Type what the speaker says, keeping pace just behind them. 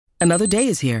Another day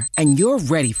is here, and you're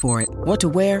ready for it. What to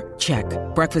wear? Check.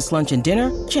 Breakfast, lunch, and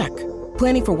dinner? Check.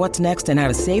 Planning for what's next and how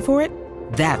to save for it?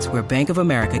 That's where Bank of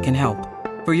America can help.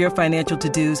 For your financial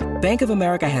to-dos, Bank of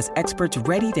America has experts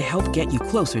ready to help get you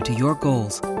closer to your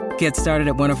goals. Get started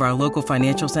at one of our local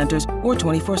financial centers or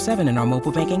 24/7 in our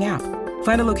mobile banking app.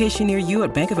 Find a location near you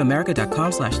at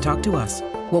bankofamerica.com/talktous.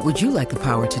 What would you like the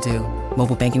power to do?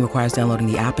 Mobile banking requires downloading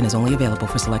the app and is only available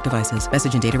for select devices.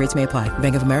 Message and data rates may apply.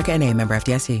 Bank of America N.A., member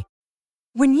FDIC.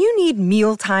 When you need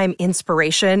mealtime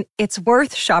inspiration, it's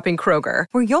worth shopping Kroger,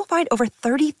 where you'll find over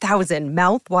 30,000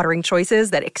 mouth-watering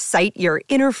choices that excite your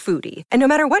inner foodie. And no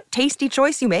matter what tasty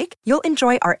choice you make, you'll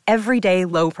enjoy our everyday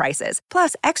low prices,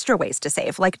 plus extra ways to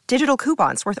save, like digital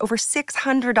coupons worth over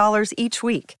 $600 each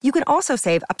week. You can also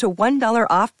save up to $1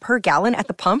 off per gallon at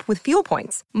the pump with fuel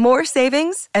points. More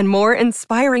savings and more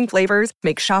inspiring flavors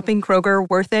make shopping Kroger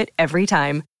worth it every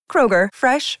time. Kroger,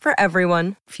 fresh for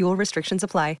everyone. Fuel restrictions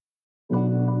apply.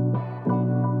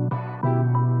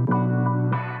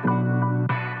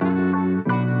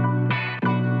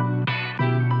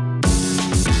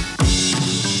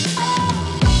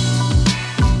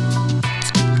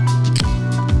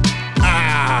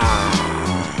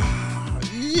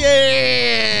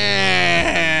 Yes!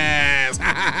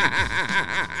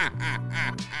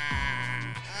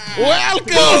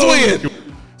 Welcome! Bulls win!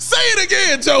 Say it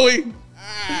again, Joey!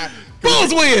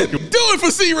 Bulls win! Do it for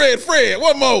C-Red Fred.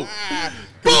 One more.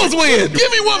 Bulls win!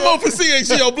 Give me one more for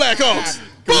CHGO Blackhawks.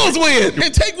 Bulls win!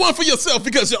 And take one for yourself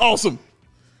because you're awesome.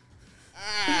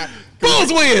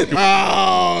 Bulls win!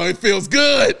 Oh, it feels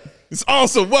good. It's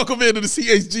awesome. Welcome into the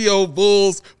CHGO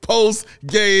Bulls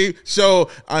post-game show.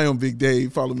 I am Big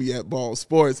Dave. Follow me at Ball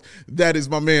Sports. That is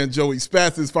my man, Joey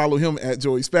Spathis. Follow him at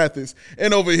Joey Spathis.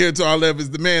 And over here to our left is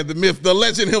the man, the myth, the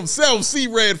legend himself,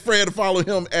 C-Red Fred. Follow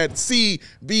him at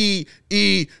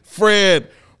CBE Fred.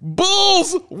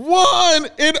 Bulls won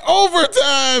in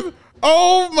overtime.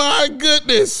 Oh, my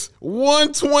goodness.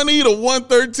 120 to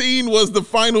 113 was the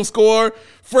final score.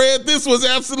 Fred, this was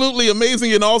absolutely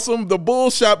amazing and awesome. The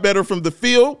Bulls shot better from the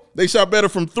field. They shot better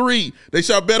from three. They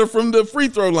shot better from the free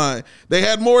throw line. They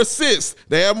had more assists.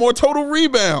 They had more total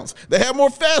rebounds. They had more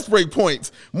fast break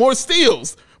points, more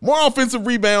steals, more offensive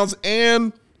rebounds,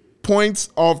 and points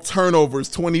off turnovers,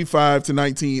 25 to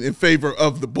 19 in favor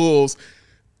of the Bulls.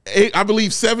 I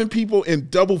believe 7 people in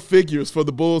double figures for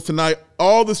the Bulls tonight.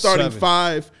 All the starting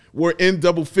 5 were in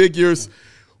double figures.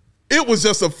 It was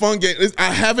just a fun game.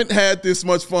 I haven't had this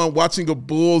much fun watching a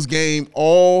Bulls game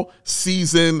all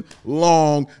season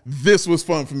long. This was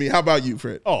fun for me. How about you,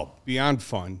 Fred? Oh, beyond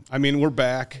fun. I mean, we're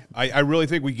back. I really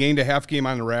think we gained a half game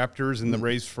on the Raptors in the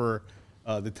race for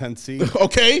the 10th seed.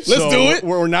 Okay, let's do it.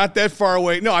 We're not that far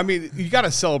away. No, I mean, you got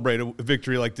to celebrate a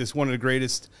victory like this. One of the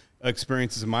greatest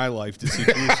experiences of my life to see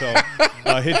Caruso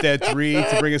hit that three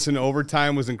to bring us into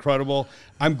overtime was incredible.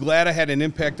 I'm glad I had an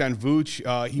impact on Vooch.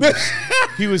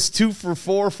 He was 2 for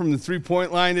 4 from the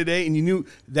three-point line today, and you knew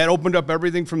that opened up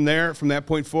everything from there, from that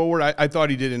point forward. I thought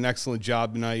he did an excellent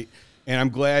job tonight, and I'm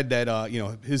glad that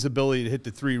his ability to hit the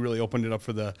three really opened it up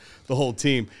for the whole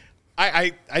team.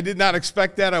 I did not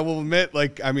expect that, I will admit.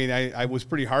 I was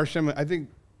pretty harsh. I think,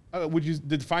 would you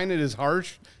define it as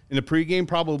harsh in the pregame?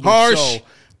 Probably harsh. So.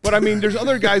 But, I mean, there's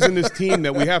other guys in this team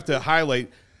that we have to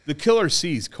highlight. The killer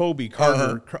C's, Coby,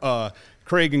 Carter,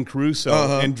 Craig and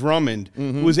Caruso, and Drummond,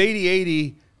 who was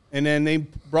 80-80, and then they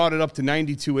brought it up to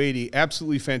 92-80.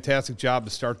 Absolutely fantastic job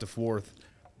to start the fourth.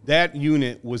 That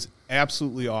unit was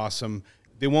absolutely awesome.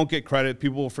 They won't get credit.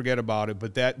 People will forget about it,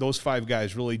 but those 5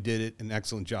 guys really did an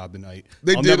excellent job tonight.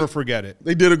 I'll never forget it.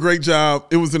 They did a great job.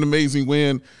 It was an amazing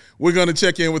win. We're going to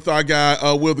check in with our guy,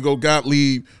 Will the Go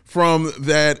Gottlieb from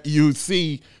that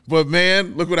UC. But,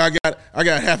 man, look what I got. I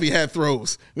got happy hat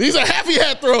throws. These are happy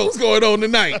hat throws going on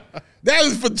tonight. That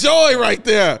is for joy right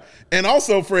there. And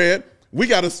also, Fred, we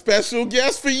got a special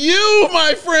guest for you,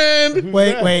 my friend.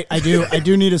 Wait. I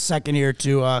do need a second here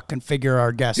to configure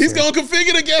our guest. He's going to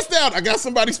configure the guest out. I got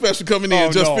somebody special coming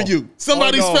in for you.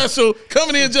 Somebody special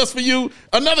coming in just for you.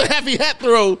 Another happy hat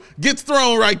throw gets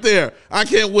thrown right there. I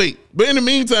can't wait. But in the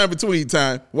meantime, between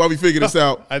time, while we figure this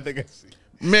out. I think I see.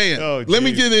 Man, let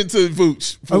me get into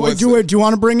Vooch. Do you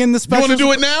want to bring in the special? You want to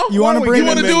do it now? You want to bring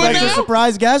in the special now?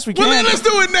 surprise guest? We can. Well, then let's do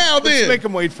it now, then. Let's make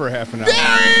him wait for half an hour.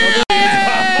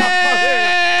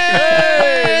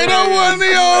 Hey, the one,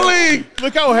 the only.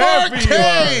 Look how happy you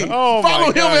are. Oh,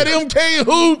 follow him at MK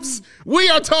Hoops. We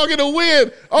are talking to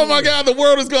win. Oh, my God, the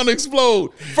world is going to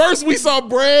explode. First, we saw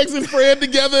Braggs and Fred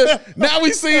together. Now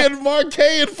we seeing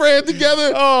Marquet and Fred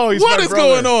together. Oh, what is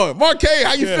going on? Marquet,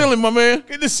 how you feeling, my man?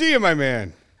 Good to see you, my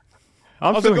man.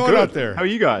 How's it going out there? How are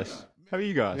you guys?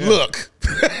 Look,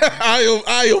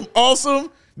 I am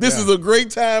awesome. This is a great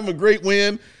time, a great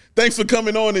win. Thanks for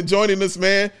coming on and joining us,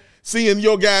 man. Seeing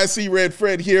your guy, C Red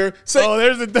Fred here.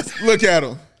 Look at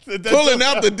him. Pulling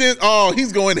out the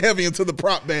he's going heavy into the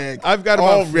prop bag. I've got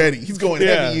already. He's going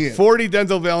heavy in. 40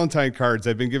 Denzel Valentine cards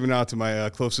I've been giving out to my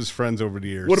closest friends over the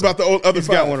years. What about the other he's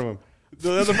 5? Got one of them.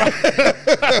 The other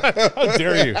 5. How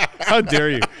dare you? How dare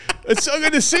you? It's so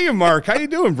good to see you, Mark. How you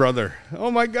doing, brother?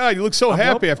 Oh my God, you look so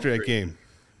happy after that game.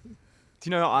 Do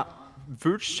you know,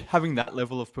 Vooch having that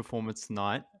level of performance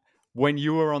tonight, when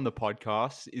you were on the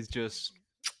podcast, is just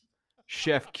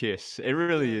chef kiss. It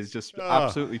really is just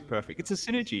absolutely perfect. It's a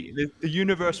synergy. The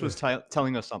universe was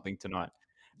telling us something tonight.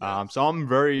 So I'm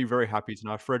very, very happy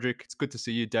tonight. Frederick, it's good to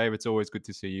see you. Dave, it's always good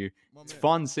to see you. It's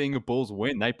fun seeing a Bulls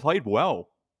win. They played well.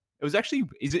 It was actually,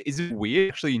 is it weird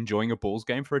actually enjoying a Bulls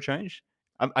game for a change?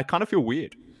 I kind of feel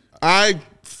weird. I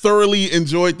thoroughly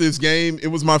enjoyed this game. It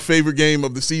was my favorite game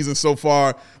of the season so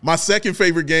far. My second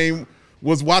favorite game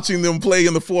was watching them play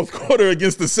in the fourth quarter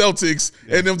against the Celtics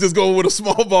and them just go with a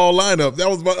small ball lineup. That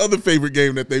was my other favorite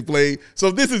game that they played.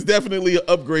 So this is definitely an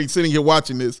upgrade sitting here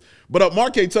watching this. But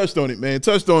Marque touched on it, man.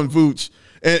 Touched on Vooch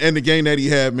and the game that he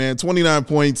had, man. 29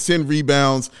 points, 10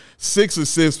 rebounds, 6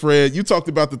 assists, Fred. You talked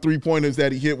about the three-pointers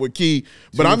that he hit with Key.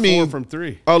 But I mean, 4 from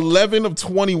 3. 11 of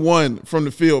 21 from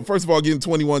the field. First of all, getting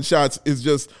 21 shots is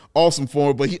just awesome for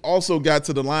him. But he also got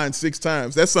to the line 6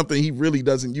 times. That's something he really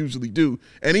doesn't usually do.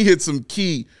 And he hit some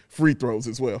key free throws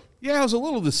as well. Yeah, I was a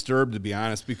little disturbed, to be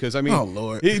honest, because, I mean, oh,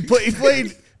 Lord. He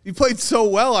played so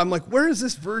well. I'm like, where has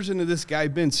this version of this guy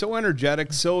been? So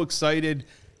energetic, so excited.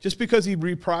 Just because he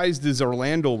reprised his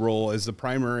Orlando role as the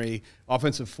primary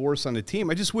offensive force on the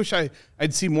team. I just wish I'd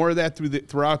see more of that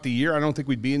throughout the year. I don't think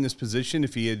we'd be in this position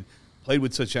if he had played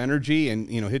with such energy and,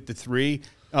 hit the 3.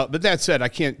 But that said,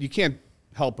 you can't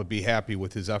help but be happy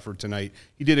with his effort tonight.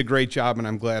 He did a great job, and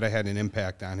I'm glad I had an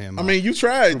impact on him. I mean, you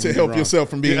tried to help yourself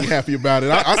from being happy about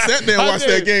it. I sat there and watched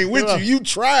that game with you. You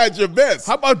tried your best.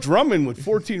 How about Drummond with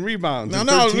 14 rebounds?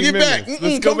 No, get back.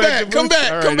 Come back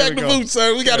to Vooch,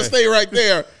 sir. We got to stay right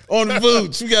there on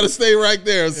Vooch. We got to stay right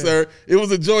there, sir. It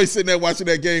was a joy sitting there watching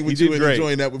that game with you and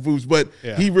enjoying that with Vooch. But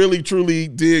he really, truly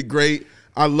did great.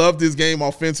 I loved his game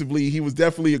offensively. He was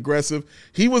definitely aggressive.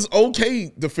 He was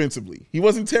okay defensively. He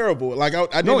wasn't terrible. Like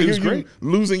I didn't hear you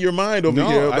losing your mind over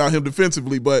here about him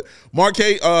defensively. But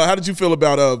Marque, how did you feel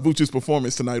about Vooch's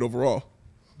performance tonight overall?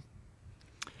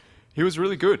 He was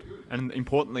really good, and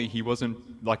importantly, he wasn't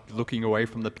looking away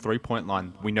from the 3-point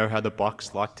line. We know how the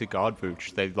Bucks like to guard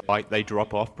Vooch. They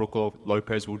drop off. Brook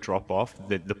Lopez will drop off.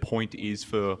 The point is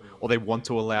they want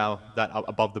to allow that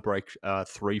above the break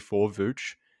 3 for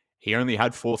Vooch. He only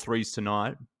had 4 threes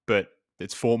tonight, but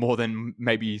it's 4 more than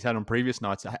maybe he's had on previous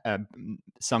nights,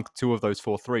 sunk 2 of those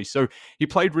 4 threes. So he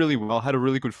played really well, had a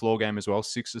really good floor game as well,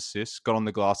 6 assists, got on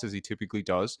the glass as he typically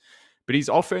does. But his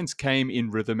offense came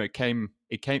in rhythm. It came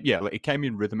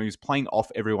in rhythm. He was playing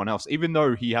off everyone else. Even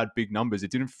though he had big numbers, it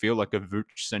didn't feel like a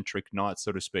Vooch-centric night,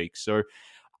 so to speak. So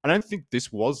I don't think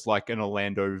this was like an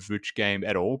Orlando Vooch game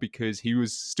at all, because he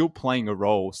was still playing a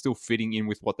role, still fitting in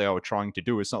with what they were trying to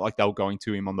do. It's not like they were going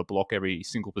to him on the block every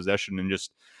single possession and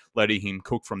just letting him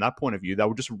cook from that point of view. They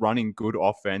were just running good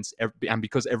offense. And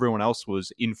because everyone else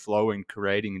was in flow and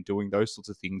creating and doing those sorts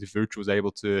of things, Vooch was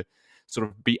able to sort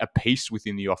of be a piece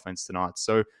within the offense tonight.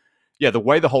 So yeah, the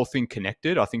way the whole thing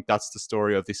connected, I think that's the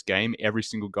story of this game. Every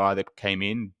single guy that came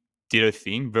in did a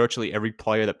thing. Virtually every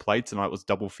player that played tonight was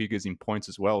double figures in points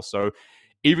as well. So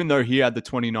even though he had the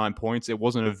 29 points, it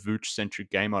wasn't a Vooch-centric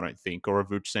game, I don't think, or a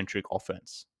Vooch-centric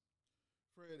offense.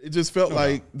 It just felt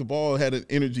like the ball had an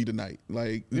energy tonight.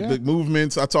 Like the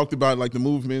movements, I talked about like the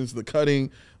movements, the cutting,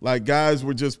 like guys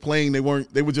were just playing. They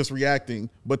were just reacting,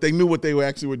 but they knew what they were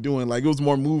actually doing. Like it was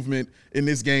more movement in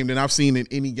this game than I've seen in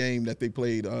any game that they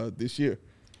played this year.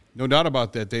 No doubt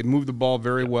about that. They moved the ball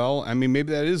very well. I mean,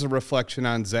 maybe that is a reflection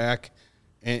on Zach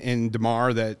and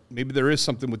DeMar, that maybe there is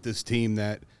something with this team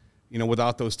that,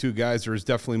 without those 2 guys, there is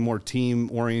definitely more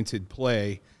team-oriented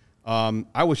play.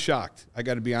 I was shocked. I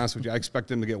got to be honest with you. I expect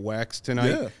them to get waxed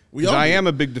tonight. Yeah, I am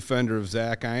a big defender of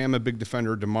Zach. I am a big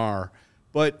defender of DeMar.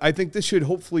 But I think this should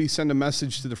hopefully send a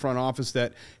message to the front office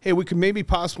that, hey, we can maybe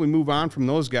possibly move on from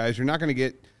those guys. You're not going to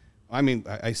get –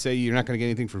 I say you're not going to get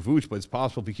anything for Vooch, but it's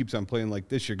possible if he keeps on playing like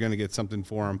this, you're going to get something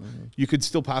for him. Mm-hmm. You could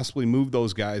still possibly move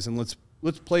those guys, and let's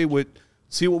play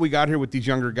see what we got here with these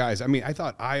younger guys. I mean, I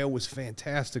thought Io was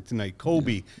fantastic tonight.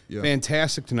 Coby,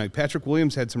 fantastic tonight. Patrick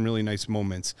Williams had some really nice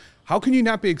moments. How can you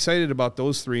not be excited about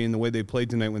those 3 and the way they played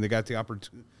tonight when they got the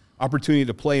opportunity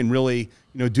to play and really,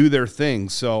 do their thing?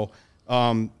 So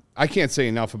I can't say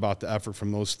enough about the effort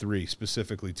from those 3,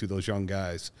 specifically to those young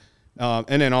guys.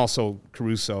 And then also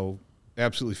Caruso,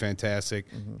 absolutely fantastic.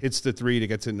 Hits the three to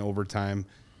get it in overtime.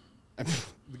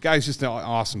 The guy's just an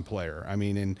awesome player. I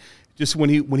mean, and just when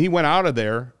he went out of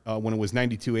there, when it was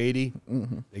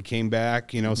 92-80, they came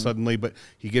back, suddenly. But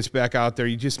he gets back out there.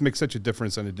 He just makes such a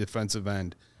difference on the defensive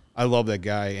end. I love that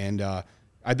guy, and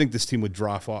I think this team would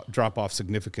drop off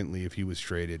significantly if he was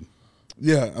traded.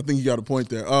 Yeah, I think you got a point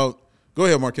there. Go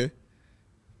ahead, Marquez.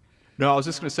 No, I was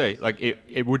just going to say, like,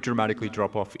 it would dramatically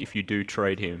drop off if you do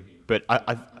trade him. But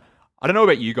I don't know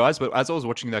about you guys, but as I was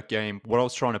watching that game, what I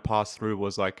was trying to pass through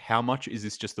was, like, how much is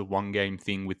this just a one-game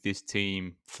thing with this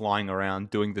team flying around,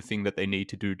 doing the thing that they need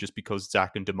to do just because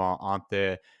Zach and DeMar aren't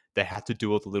there? They had to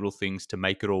do all the little things to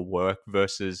make it all work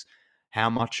versus how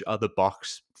much are the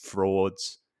Bucks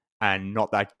frauds and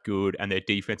not that good, and their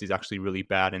defense is actually really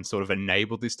bad and sort of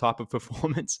enable this type of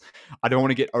performance. I don't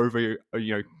want to get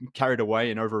carried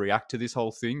away and overreact to this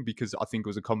whole thing because I think it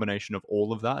was a combination of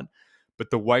all of that.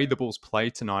 But the way the Bulls play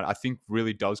tonight, I think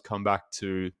really does come back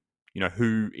to,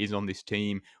 who is on this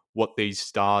team, what these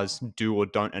stars do or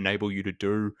don't enable you to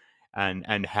do,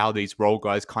 and how these role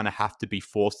guys kind of have to be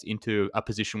forced into a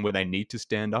position where they need to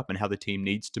stand up and how the team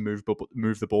needs to move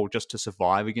the ball just to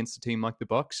survive against a team like the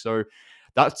Bucks. So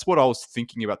that's what I was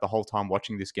thinking about the whole time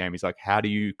watching this game is like, how do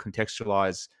you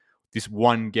contextualize this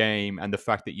one game and the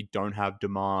fact that you don't have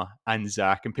DeMar and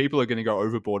Zach? And people are going to go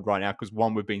overboard right now because,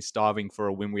 one, we've been starving for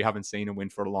a win. We haven't seen a win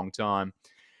for a long time.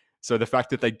 So the fact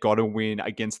that they got a win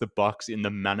against the Bucks in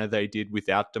the manner they did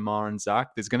without DeMar and Zach,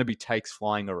 there's going to be takes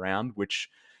flying around, which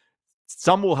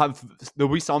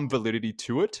there'll be some validity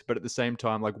to it. But at the same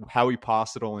time, like how we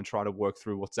pass it all and try to work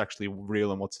through what's actually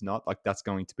real and what's not, like that's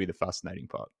going to be the fascinating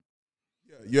part.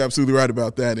 You're absolutely right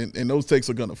about that, and those takes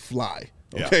are going to fly.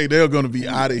 Okay, They're going to be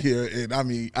out of here, and I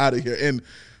mean out of here. And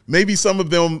maybe some of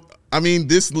them,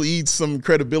 this leads some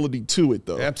credibility to it,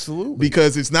 though. Absolutely.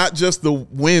 Because it's not just the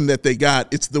win that they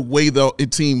got, it's the way the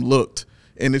team looked,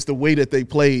 and it's the way that they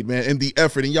played, man, and the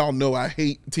effort. And y'all know I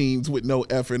hate teams with no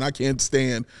effort, and I can't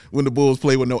stand when the Bulls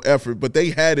play with no effort. But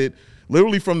they had it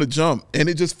literally from the jump, and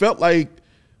it just felt like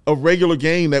a regular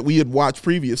game that we had watched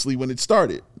previously when it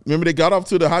started. Remember, they got off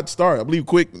to the hot start. I believe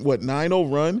quick,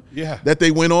 9-0 run that they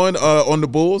went on the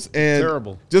Bulls. And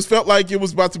terrible. Just felt like it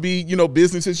was about to be,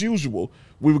 business as usual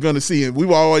we were going to see. And we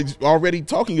were already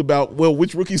talking about, well,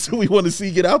 which rookies do we want to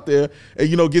see get out there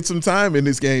and, get some time in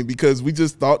this game because we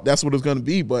just thought that's what it was going to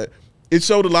be. But it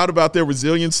showed a lot about their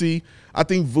resiliency. I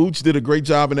think Vuce did a great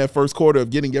job in that first quarter of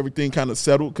getting everything kind of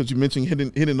settled because you mentioned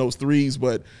hitting those threes.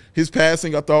 But his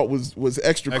passing, I thought, was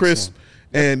extra crisp.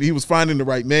 And he was finding the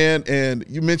right man. And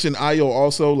you mentioned Ayo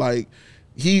also. Like,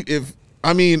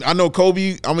 I know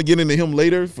Coby, I'm going to get into him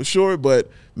later for sure. But,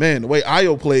 man, the way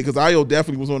Ayo played, because Ayo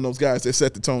definitely was one of those guys that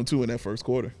set the tone, too, in that first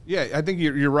quarter. Yeah, I think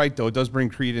you're right, though. It does bring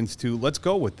credence to let's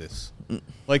go with this.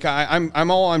 Like, I'm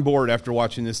all on board after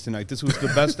watching this tonight. This was the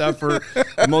best effort,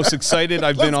 the most excited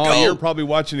I've been all year probably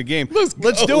watching a game.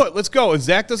 Let's do it. Let's go. If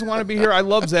Zach doesn't want to be here, I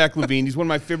love Zach LaVine. He's one of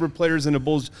my favorite players in the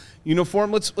Bulls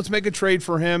uniform. Let's make a trade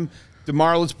for him.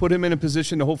 DeMar, let's put him in a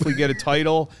position to hopefully get a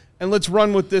title, and let's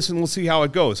run with this, and we'll see how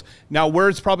it goes. Now, where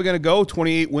it's probably going to go,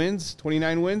 28 wins,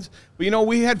 29 wins. But,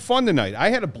 we had fun tonight. I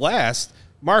had a blast.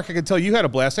 Mark, I can tell you had a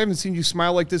blast. I haven't seen you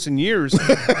smile like this in years,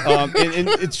 and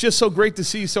it's just so great to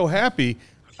see you so happy.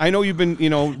 I know you've been,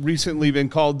 recently been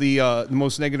called the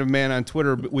most negative man on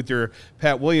Twitter with your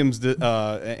Pat Williams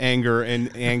anger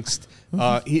and angst.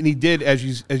 He did, as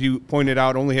you pointed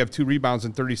out, only have 2 rebounds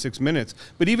in 36 minutes.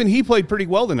 But even he played pretty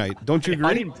well tonight. Don't you agree?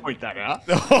 I didn't point that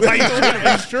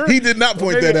out. Sure? He did not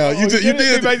point that out. You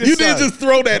did just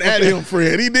throw that at him,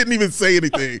 Fred. He didn't even say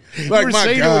anything. Like, you were my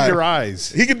saying God. it with your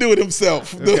eyes. He can do it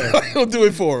himself. He'll do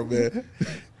it for him, man.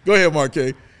 Go ahead,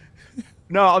 Marquez.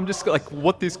 No, I'm just like,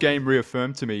 what this game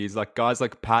reaffirmed to me is like guys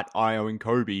like Pat, Ayo, and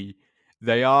Coby,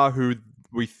 they are who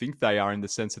we think they are in the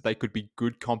sense that they could be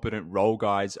good, competent role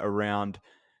guys around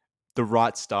the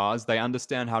right stars. They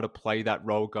understand how to play that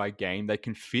role guy game. They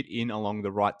can fit in along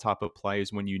the right type of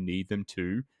players when you need them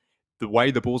to. The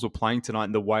way the Bulls were playing tonight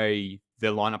and the way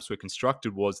their lineups were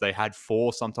constructed was they had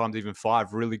 4, sometimes even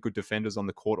 5 really good defenders on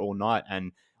the court all night.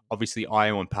 And obviously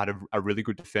Ayo and Pat are really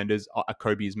good defenders.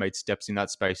 Coby has made steps in that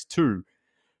space too.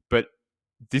 But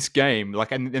this game,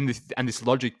 like, and this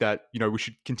logic that, we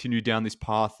should continue down this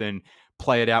path and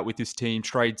play it out with this team,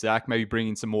 trade Zach, maybe bring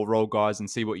in some more role guys and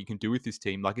see what you can do with this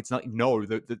team. Like, it's not, no,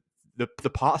 the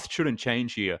path shouldn't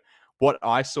change here. What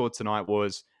I saw tonight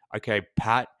was, okay,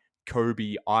 Pat,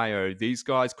 Coby, Ayo, these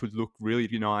guys could look really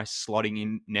nice slotting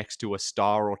in next to a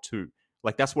star or two.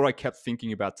 Like, that's what I kept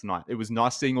thinking about tonight. It was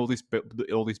nice seeing all this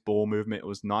ball movement. It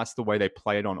was nice the way they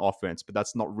played on offense, but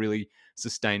that's not really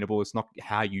sustainable. It's not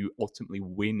how you ultimately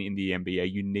win in the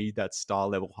NBA. You need that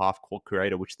star-level half-court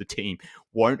creator, which the team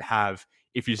won't have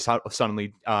if you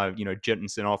suddenly,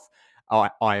 jettison off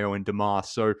Io and DeMar.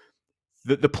 So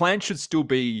the plan should still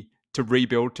be to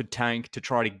rebuild, to tank, to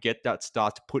try to get that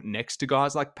start to put next to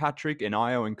guys like Patrick and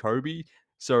Io and Coby.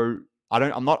 So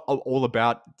I'm not all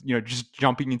about, just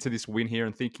jumping into this win here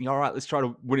and thinking, all right, let's try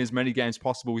to win as many games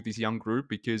possible with this young group,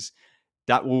 because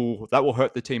that will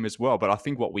hurt the team as well. But I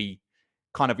think what we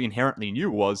kind of inherently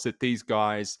knew was that these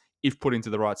guys, if put into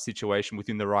the right situation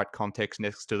within the right context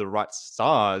next to the right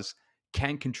stars,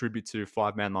 can contribute to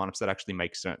 5-man lineups that actually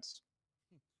make sense.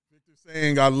 Victor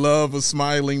saying, I love a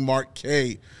smiling Mark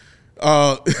K.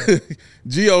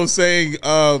 Gio saying,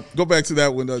 go back to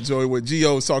that one, Joey, where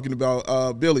Gio is talking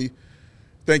about Billy.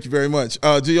 Thank you very much.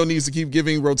 Gio needs to keep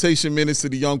giving rotation minutes to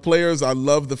the young players. I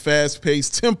love the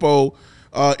fast-paced tempo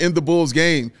in the Bulls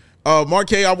game. Mark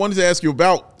K, I wanted to ask you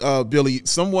about Billy.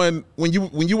 When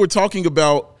you were talking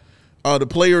about the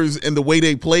players and the way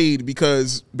they played,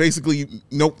 because basically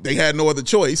they had no other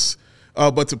choice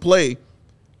but to play.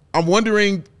 I'm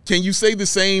wondering, can you say the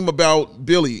same about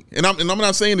Billy? And I'm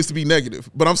not saying this to be negative,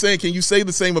 but I'm saying, can you say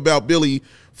the same about Billy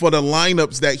for the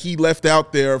lineups that he left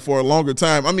out there for a longer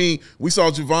time? I mean, we saw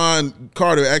Javon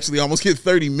Carter actually almost get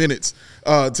 30 minutes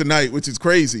tonight, which is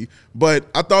crazy. But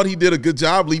I thought he did a good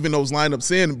job leaving those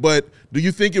lineups in. But do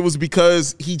you think it was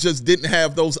because he just didn't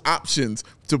have those options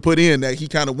to put in that he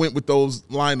kind of went with those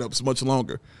lineups much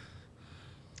longer?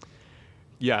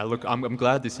 Yeah, look, I'm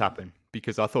glad this happened,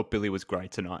 because I thought Billy was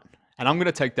great tonight. And I'm going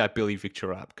to take that Billy Victor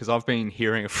rap, because I've been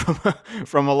hearing it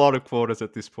from a lot of quarters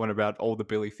at this point about all the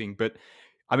Billy thing. But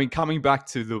I mean, coming back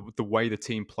to the way the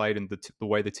team played and the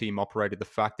way the team operated, the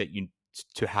fact that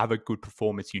to have a good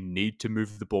performance, you need to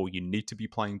move the ball. You need to be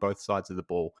playing both sides of the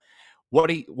ball.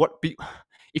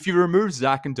 If you remove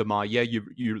Zach and DeMar, yeah,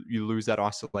 you lose that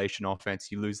isolation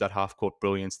offense. You lose that half-court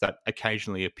brilliance that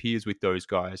occasionally appears with those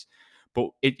guys.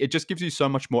 But it just gives you so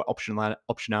much more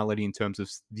optionality in terms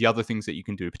of the other things that you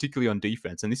can do, particularly on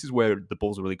defense. And this is where the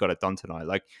Bulls really got it done tonight.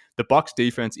 Like, the Bucks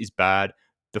defense is bad.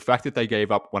 The fact that they gave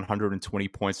up 120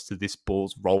 points to this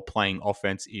Bulls role-playing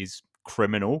offense is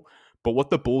criminal. But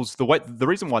the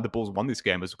reason why the Bulls won this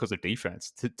game is because of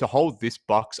defense. To hold this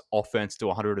Bucks offense to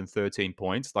 113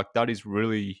 points, like, that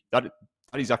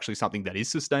is actually something that is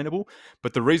sustainable.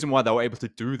 But the reason why they were able to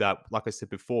do that, like I said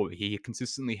before, he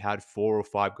consistently had 4 or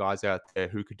 5 guys out there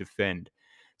who could defend.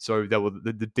 So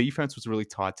the defense was really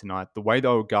tight tonight. The way they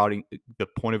were guarding the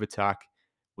point of attack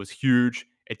was huge.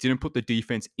 It didn't put the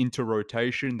defense into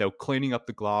rotation. They were cleaning up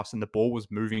the glass, and the ball was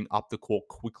moving up the court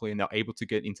quickly, and they're able to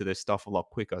get into their stuff a lot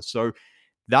quicker. So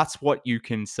that's what you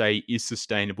can say is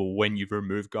sustainable when you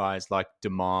remove guys like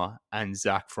DeMar and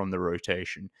Zach from the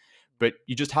rotation. But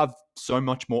you just have so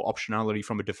much more optionality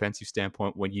from a defensive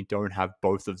standpoint when you don't have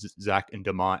both of Zach and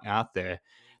DeMar out there.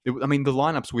 I mean, the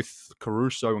lineups with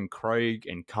Caruso and Craig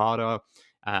and Carter,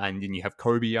 and then you have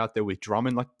Coby out there with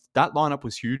Drummond, like, that lineup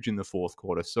was huge in the fourth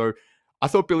quarter. So I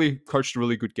thought Billy coached a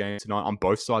really good game tonight on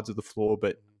both sides of the floor,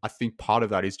 but I think part of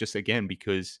that is just, again,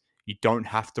 because you don't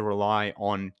have to rely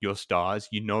on your stars.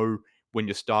 You know, when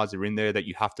your stars are in there, that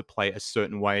you have to play a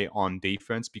certain way on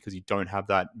defense because you don't have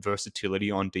that versatility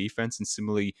on defense. And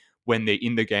similarly, when they're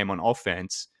in the game on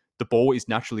offense, the ball is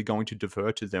naturally going to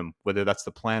divert to them, whether that's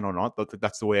the plan or not.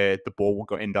 That's the way the ball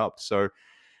will end up. So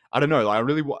I don't know.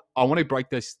 I want to break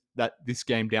this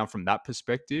game down from that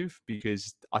perspective,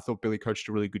 because I thought Billy coached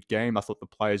a really good game. I thought the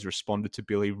players responded to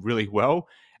Billy really well.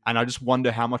 And I just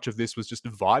wonder how much of this was just a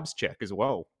vibes check as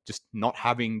well, just not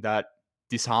having that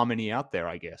disharmony out there,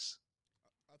 I guess.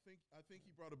 I think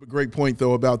he brought up a great point,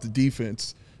 though, about the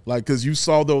defense. Like, because you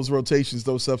saw those rotations,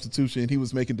 those substitutions he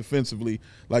was making defensively.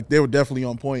 Like, they were definitely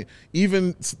on point.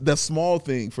 Even the small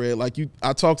thing, Fred, like,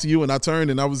 I talked to you and I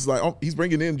turned and I was like, oh, he's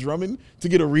bringing in Drummond to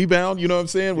get a rebound, you know what I'm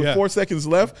saying, with 4 seconds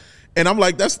left. And I'm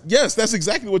like, that's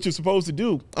exactly what you're supposed to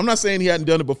do. I'm not saying he hadn't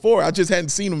done it before. I just hadn't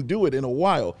seen him do it in a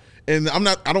while. And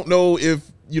I don't know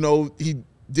if, he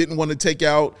didn't want to take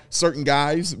out certain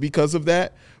guys because of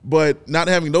that. But not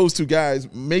having those two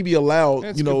guys maybe allowed,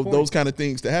 those kind of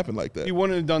things to happen like that. He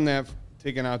wouldn't have done that,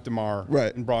 taking out DeMar,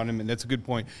 right, and brought him in. That's a good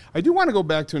point. I do want to go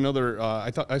back to another.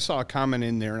 I saw a comment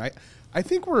in there, and I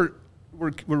think we're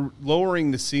we're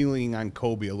lowering the ceiling on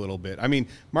Coby a little bit. I mean,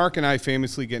 Mark and I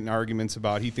famously get in arguments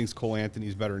about he thinks Cole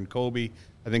Anthony's better than Coby.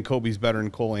 I think Kobe's better than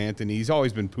Cole Anthony. He's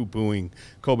always been poo-pooing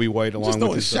Coby White along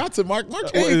with his shots at Mark. Mark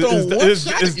ain't throwing one shot his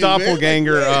at you,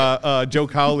 doppelganger, Joe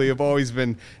Cowley, have always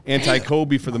been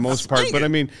anti-Kobe for the most part. But I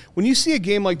mean, when you see a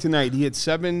game like tonight, he had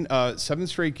seven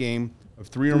straight game of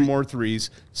 3 or more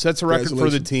threes, sets a record for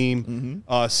the team.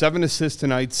 7 assists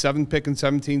tonight, 7 picking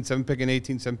 17, 7 picking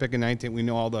 18, 7 picking 19. We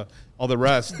know all the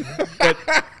rest. But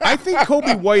I think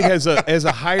Coby White has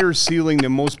a higher ceiling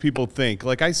than most people think.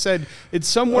 Like I said, it's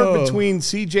somewhere between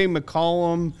C.J.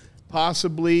 McCollum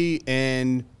possibly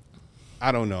and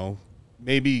I don't know.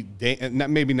 Maybe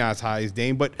not as high as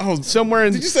Dame, but somewhere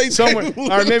in did you say somewhere,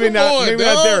 Dame? or maybe not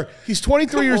there. He's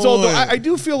 23 Come years old. on. I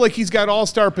do feel like he's got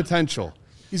all-star potential.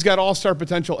 He's got all-star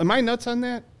potential. Am I nuts on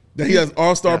that? That he has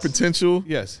all-star potential?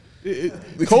 Yes.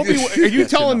 Coby, are you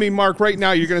telling me, Mark, right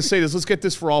now you're going to say this? Let's get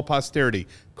this for all posterity.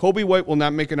 Coby White will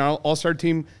not make an all-star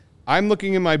team. I'm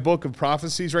looking in my book of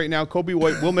prophecies right now. Coby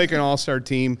White will make an all-star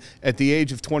team at the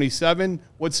age of 27.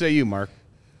 What say you, Mark?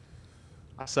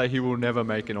 I say he will never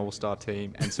make an all-star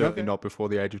team, and certainly not before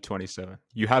the age of 27.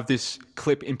 You have this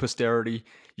clip in posterity.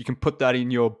 You can put that in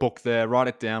your book there, write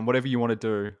it down, whatever you want to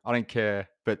do. I don't care,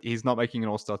 but he's not making an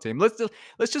all-star team.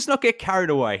 Let's just not get carried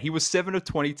away. He was 7 of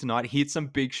 20 tonight. He hit some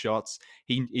big shots.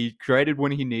 He created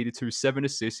when he needed to, 7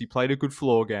 assists. He played a good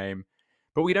floor game.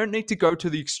 But we don't need to go to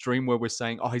the extreme where we're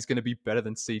saying, he's going to be better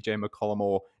than CJ McCollum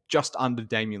or just under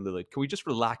Damian Lillard. Can we just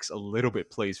relax a little bit,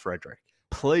 please, Frederick?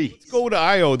 Please. Let's go to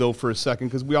Io, though, for a second,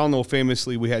 because we all know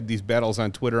famously we had these battles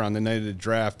on Twitter on the night of the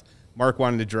draft. Mark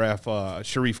wanted to draft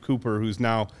Sharif Cooper, who's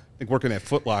now, I think, working at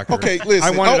Foot Locker. Okay,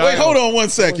 listen. Hold on one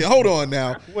second. Hold on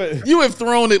now. What? You have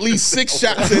thrown at least 6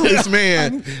 shots at this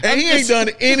man, and he ain't done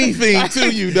anything to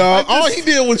you, dog. All he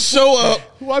did was show up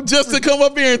just to come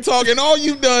up here and talk, and all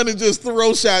you've done is just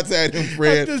throw shots at him,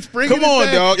 Fred. Come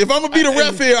on, dog. If I'm going to be the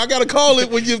ref here, I got to call it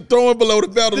when you're throwing below the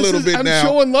belt a little bit now. I'm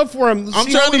showing love for him. I'm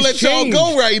trying to let y'all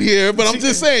go right here, but I'm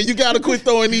just saying, you got to quit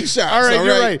throwing these shots. All right,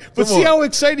 you're right. But see how how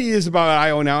excited he is about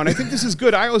Io now, and I think this is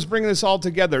good. Io's bringing this all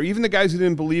together. Even the guys who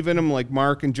didn't believe in him, like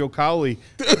Mark and Joe Cowley,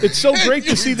 it's so great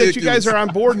to see that you guys are on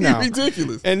board now.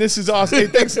 Ridiculous. And this is awesome. Hey,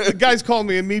 thanks. The guys call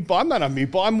me a meatball. I'm not a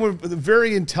meatball. I'm a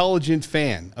very intelligent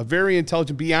fan,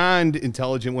 beyond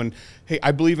intelligent when, hey,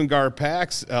 I believe in Gar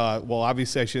Pax. Well,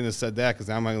 obviously I shouldn't have said that because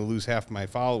now I'm going to lose half my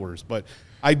followers. But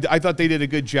I thought they did a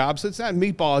good job. So it's not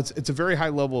meatball. It's a very high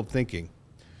level of thinking.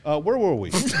 Where were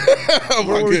we? What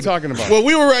were we talking about? Well,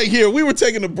 we were right here. We were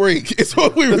taking a break. It's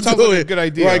what we were doing. Like a good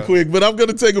idea. Right quick. But I'm going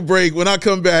to take a break. When I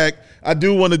come back, I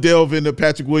do want to delve into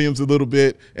Patrick Williams a little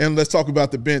bit. And let's talk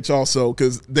about the bench also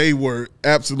because they were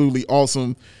absolutely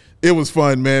awesome. It was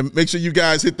fun, man. Make sure you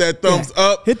guys hit that thumbs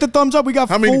up. Hit the thumbs up. We got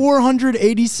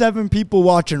 487 people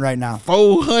watching right now.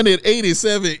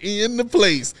 487 in the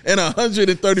place and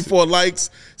 134 likes.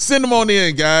 Send them on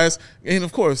in, guys. And,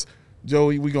 of course,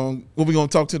 Joey, we're gonna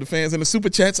talk to the fans in the Super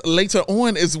Chats later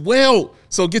on as well.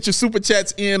 So get your Super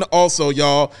Chats in also,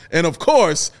 y'all. And, of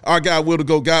course, our guy, Will to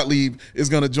Go Gottlieb, is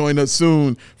going to join us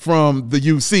soon from the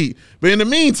UC. But in the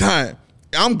meantime,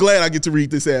 I'm glad I get to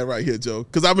read this ad right here, Joe,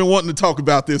 because I've been wanting to talk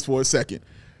about this for a second.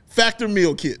 Factor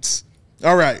meal kits.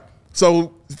 All right.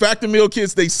 So Factor meal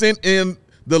kits, they sent in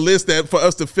the list that for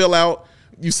us to fill out.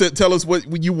 You said, tell us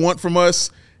what you want from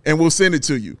us, and we'll send it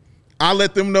to you. I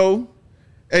let them know,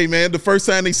 hey, man, the first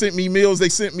time they sent me meals, they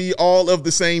sent me all of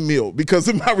the same meal because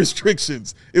of my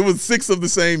restrictions. It was 6 of the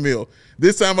same meal.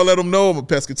 This time I let them know I'm a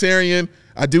pescatarian.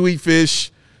 I do eat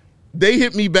fish. They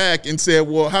hit me back and said,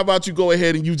 well, how about you go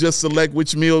ahead and you just select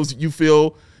which meals you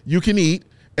feel you can eat,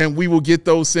 and we will get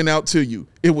those sent out to you.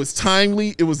 It was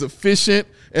timely, it was efficient,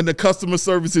 and the customer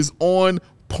service is on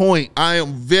point. I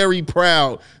am very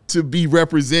proud to be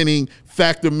representing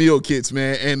Factor Meal Kits,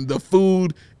 man, and the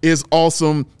food is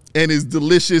awesome and is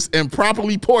delicious and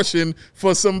properly portioned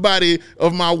for somebody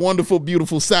of my wonderful,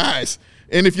 beautiful size.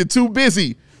 And if you're too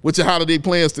busy with your holiday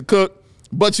plans to cook,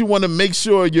 but you want to make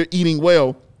sure you're eating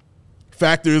well,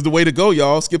 Factor is the way to go,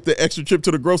 y'all. Skip the extra trip to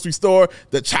the grocery store,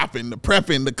 the chopping, the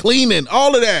prepping, the cleaning,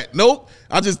 all of that. Nope.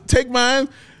 I just take mine,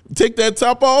 take that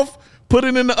top off, put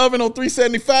it in the oven on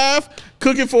 375,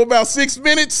 cook it for about 6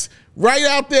 minutes, right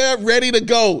out there, ready to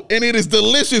go. And it is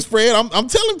delicious, Fred. I'm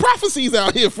telling prophecies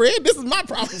out here, Fred. This is my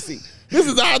prophecy. This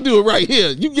is how I do it right here.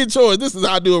 You get yours. This is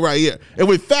how I do it right here. And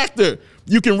with Factor,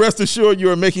 you can rest assured you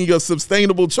are making a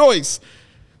sustainable choice.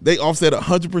 They offset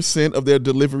 100% of their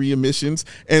delivery emissions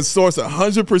and source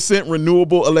 100%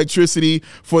 renewable electricity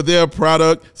for their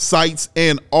product, sites,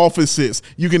 and offices.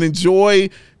 You can enjoy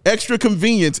extra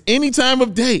convenience any time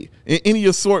of day in any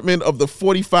assortment of the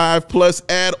 45 plus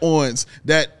add-ons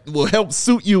that will help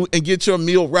suit you and get your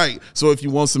meal right. So if you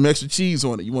want some extra cheese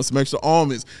on it, you want some extra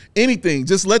almonds, anything,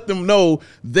 just let them know.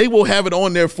 They will have it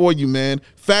on there for you, man.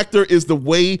 Factor is the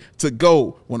way to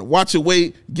go. Want to watch your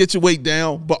weight, get your weight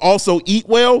down, but also eat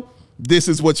well? This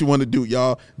is what you want to do,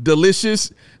 y'all.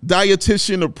 Delicious,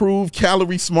 dietitian-approved,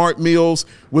 calorie-smart meals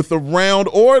with around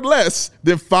or less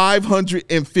than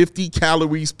 550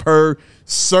 calories per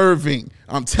serving.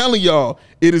 I'm telling y'all,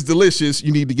 it is delicious.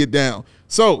 You need to get down.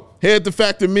 So head to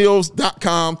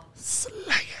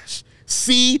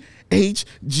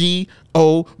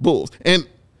factormeals.com/CHGO Bulls and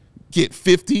get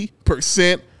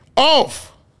 50%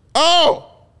 off. Oh!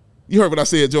 You heard what I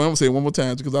said, Joe. I'm going to say it one more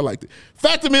time because I liked it.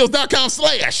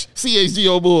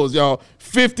 Factormeals.com/CHGO Bulls, y'all.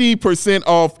 50%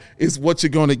 off is what you're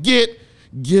going to get.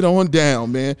 Get on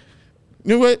down, man.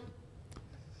 You know what?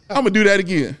 I'm going to do that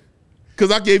again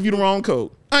because I gave you the wrong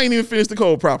code. I ain't even finished the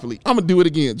code properly. I'm going to do it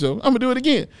again, Joe. I'm going to do it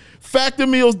again.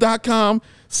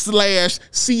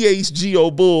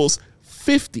 Factormeals.com/CHGO Bulls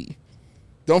 50.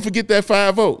 Don't forget that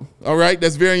 50, all right?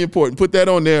 That's very important. Put that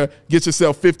on there. Get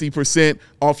yourself 50%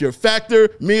 off your Factor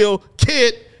Meal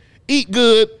Kit. Eat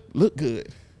good, look good.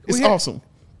 It's awesome.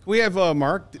 We have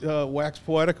Mark wax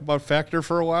poetic about Factor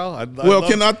for a while.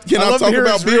 Can I talk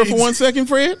about beer for 1 second,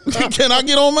 Fred? Can I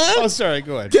get on mine? Oh, sorry.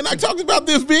 Go ahead. Can I talk about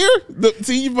this beer?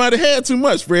 See, you might have had too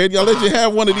much, Fred. Y'all let you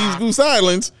have one of these Goose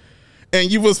Islands, and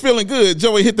you was feeling good.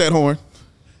 Joey, hit that horn.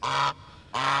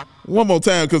 One more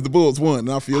time because the Bulls won,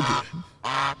 and I feel good.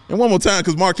 And one more time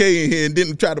because Marquet in here and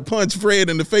didn't try to punch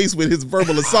Fred in the face with his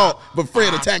verbal assault, but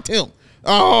Fred attacked him.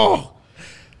 Oh,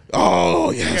 yes.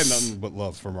 I got nothing but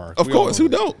love for Mark. Of course, who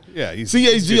don't? Yeah.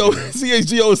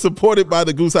 CHGO is supported by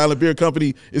the Goose Island Beer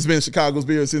Company. It's been Chicago's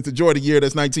beer since the Jordan year.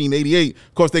 That's 1988.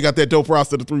 Of course, they got that dope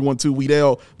roster, the 312 Wheat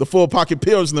Ale, the Full Pocket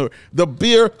Pilsner, the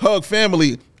Beer Hug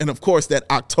family, and of course, that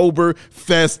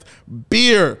Oktoberfest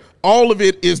beer. All of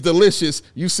it is delicious.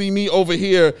 You see me over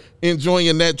here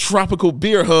enjoying that tropical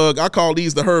beer hug. I call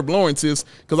these the Herb Lawrences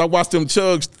because I watched him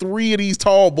chug 3 of these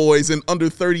tall boys in under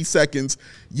 30 seconds.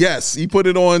 Yes, he put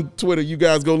it on Twitter. You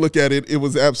guys go look at it. It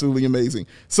was absolutely amazing.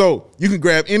 So you can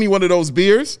grab any one of those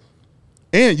beers,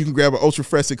 and you can grab an Ultra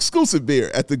Fresh exclusive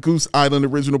beer at the Goose Island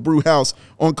Original Brew House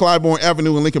on Clybourne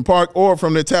Avenue in Lincoln Park, or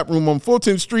from their tap room on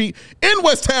Fulton Street in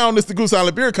West Town. It's the Goose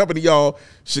Island Beer Company, y'all.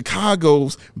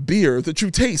 Chicago's beer, the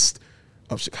true taste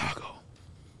of Chicago.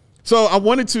 So I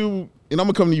wanted to, and I'm going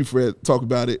to come to you, Fred, talk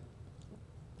about it.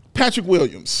 Patrick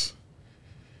Williams.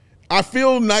 I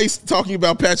feel nice talking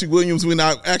about Patrick Williams when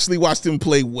I actually watched him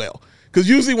play well. Because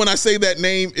usually when I say that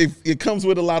name, it comes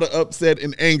with a lot of upset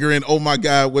and anger and, oh, my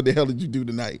God, what the hell did you do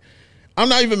tonight? I'm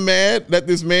not even mad that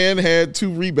this man had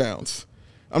 2 rebounds.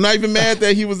 I'm not even mad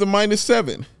that he was a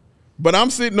 -7. But I'm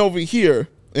sitting over here,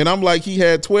 and I'm like, he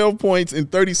had 12 points in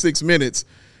 36 minutes.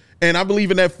 And I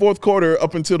believe in that fourth quarter,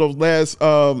 up until those last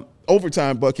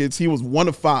overtime buckets, he was 1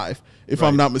 of 5, if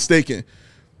I'm not mistaken.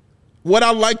 What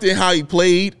I liked in how he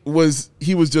played was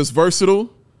he was just versatile.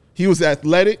 He was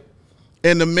athletic.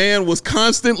 And the man was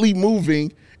constantly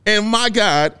moving. And my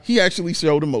God, he actually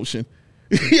showed emotion.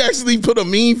 He actually put a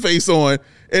mean face on.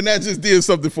 And that just did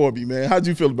something for me, man. How'd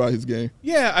you feel about his game?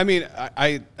 Yeah, I mean,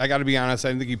 I got to be honest. I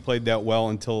didn't think he played that well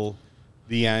until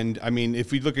the end. I mean,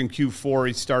 if we look in Q4,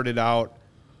 he started out.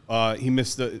 He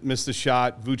missed the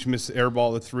shot. Vuce missed the air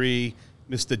ball at 3,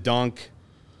 missed the dunk.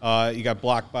 He got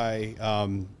blocked by,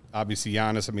 obviously,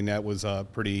 Giannis. I mean, that was a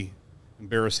pretty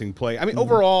embarrassing play. I mean,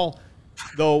 overall,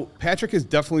 though, Patrick has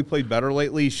definitely played better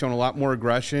lately. He's shown a lot more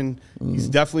aggression. He's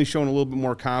definitely shown a little bit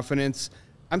more confidence.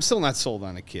 I'm still not sold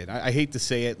on a kid. I hate to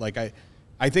say it. Like, I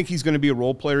think he's going to be a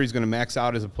role player. He's going to max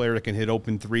out as a player that can hit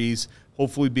open threes,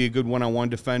 hopefully be a good one-on-one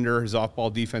defender. His off-ball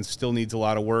defense still needs a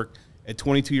lot of work. At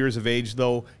 22 years of age,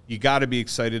 though, you got to be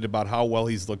excited about how well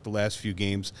he's looked the last few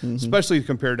games, especially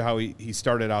compared to how he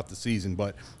started out the season.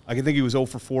 But I think he was 0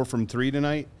 for 4 from 3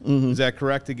 tonight. Is that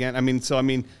correct again? I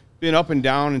mean, been up and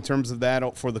down in terms of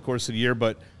that for the course of the year.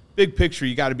 But big picture,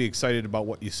 you got to be excited about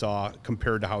what you saw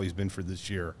compared to how he's been for this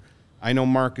year. I know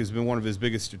Mark has been one of his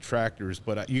biggest detractors,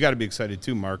 but you got to be excited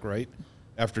too, Mark, right?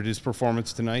 After his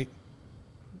performance tonight?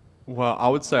 Well, I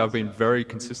would say I've been very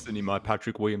consistent in my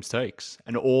Patrick Williams takes.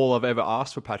 And all I've ever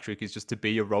asked for Patrick is just to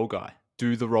be a role guy.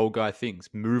 Do the role guy things.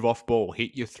 Move off ball.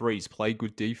 Hit your threes. Play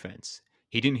good defense.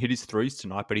 He didn't hit his threes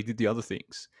tonight, but he did the other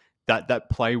things.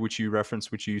 That play which you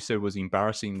referenced, which you said was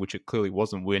embarrassing, which it clearly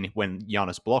wasn't when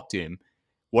Giannis blocked him.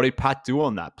 What did Pat do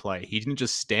on that play? He didn't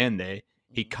just stand there.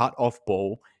 He cut off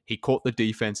ball. He caught the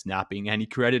defense napping, and he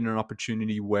created an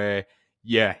opportunity where,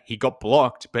 yeah, he got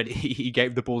blocked, but he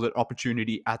gave the Bulls that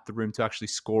opportunity at the rim to actually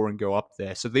score and go up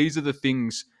there. So these are the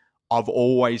things I've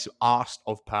always asked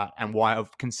of Pat and why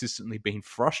I've consistently been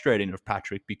frustrated of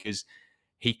Patrick, because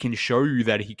he can show you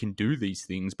that he can do these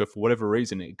things, but for whatever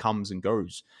reason, it comes and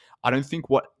goes. I don't think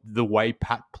the way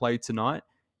Pat played tonight,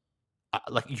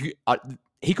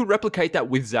 he could replicate that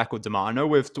with Zach or DeMar. I know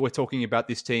we're talking about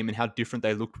this team and how different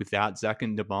they looked without Zach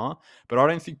and DeMar, but I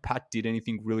don't think Pat did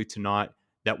anything really tonight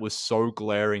that was so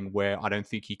glaring where I don't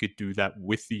think he could do that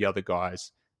with the other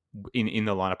guys in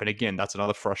the lineup. And again, that's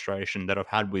another frustration that I've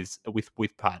had with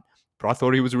Pat. But I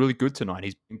thought he was really good tonight.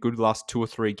 He's been good the last 2 or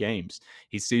 3 games.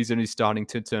 His season is starting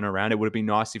to turn around. It would have been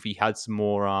nice if he had some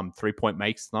more 3-point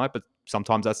makes tonight, but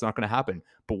sometimes that's not going to happen.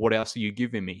 But what else are you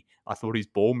giving me? I thought his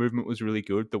ball movement was really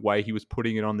good. The way he was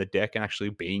putting it on the deck and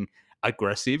actually being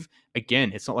aggressive.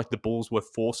 Again, it's not like the Bulls were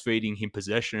force-feeding him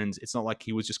possessions. It's not like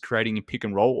he was just creating a pick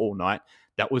and roll all night.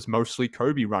 That was mostly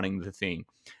Coby running the thing.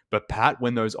 But Pat,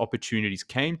 when those opportunities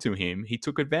came to him, he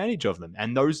took advantage of them.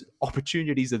 And those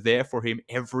opportunities are there for him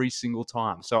every single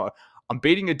time. So I'm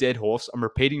beating a dead horse. I'm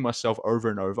repeating myself over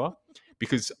and over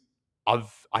because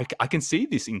I can see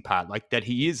this in Pat, like that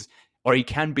he is, or he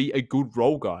can be a good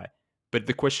role guy. But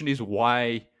the question is,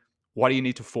 why do you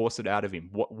need to force it out of him?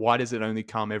 Why does it only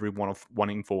come every one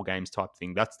in 4 games type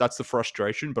thing? That's the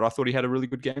frustration. But I thought he had a really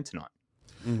good game tonight.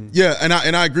 Mm-hmm. Yeah,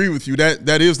 and I agree with you.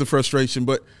 That is the frustration.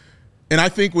 But and I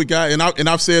think we got and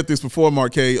I've said this before,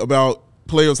 Marquet, about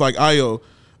players like Ayo.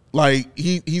 Like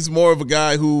he's more of a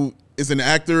guy who is an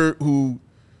actor who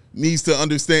needs to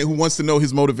understand, who wants to know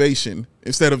his motivation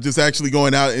instead of just actually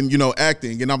going out and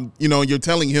acting. And you're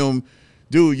telling him,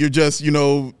 dude, you're just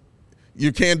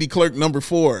you're candy clerk number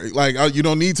 4. Like, you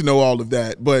don't need to know all of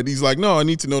that. But he's like, no, I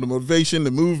need to know the motivation,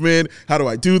 the movement. How do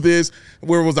I do this?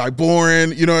 Where was I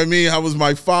born? You know what I mean? How was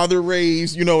my father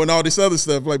raised? And all this other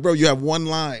stuff. Like, bro, you have one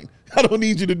line. I don't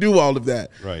need you to do all of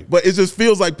that. Right. But it just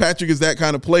feels like Patrick is that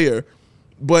kind of player.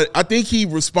 But I think he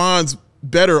responds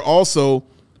better also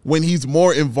when he's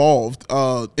more involved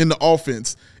in the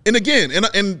offense. And again,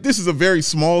 and this is a very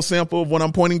small sample of what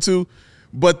I'm pointing to,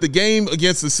 but the game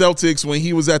against the Celtics when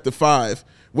he was at the 5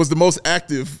 was the most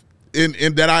active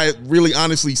in that I really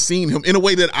honestly seen him in a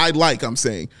way that I like, I'm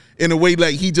saying. In a way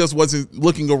like he just wasn't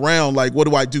looking around like, what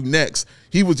do I do next?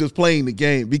 He was just playing the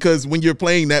game, because when you're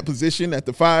playing that position at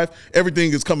the 5,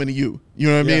 everything is coming to you. You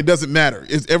know what I mean? It doesn't matter.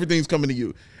 Everything's coming to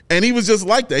you. And he was just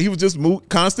like that. He was just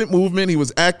constant movement. He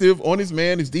was active on his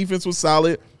man. His defense was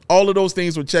solid. All of those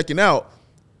things were checking out.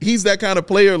 He's that kind of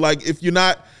player. Like, if you're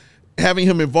not having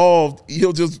him involved,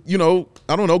 he'll just,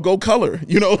 go color.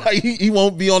 Like he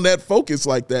won't be on that focus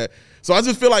like that. So I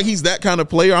just feel like he's that kind of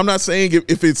player. I'm not saying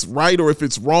if it's right or if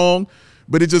it's wrong,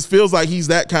 but it just feels like he's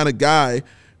that kind of guy.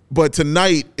 But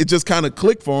tonight, it just kind of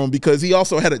clicked for him because he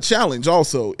also had a challenge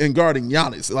also in guarding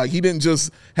Giannis. Like, he didn't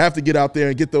just have to get out there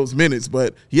and get those minutes,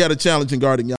 but he had a challenge in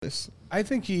guarding Giannis. I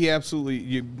think he absolutely –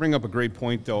 you bring up a great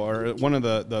point, though. Or one of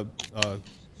the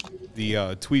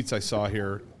tweets I saw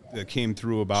here that came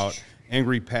through about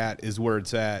Angry Pat is where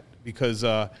it's at, because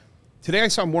today I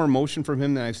saw more emotion from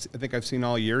him than I think I've seen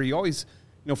all year. He always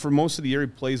 – for most of the year, he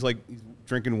plays like –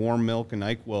 drinking warm milk and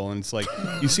NyQuil, and it's like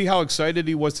you see how excited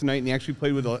he was tonight, and he actually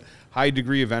played with a high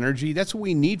degree of energy. That's what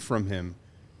we need from him.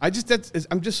 I'm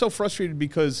just so frustrated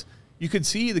because you could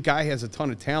see the guy has a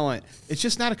ton of talent. It's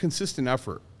just not a consistent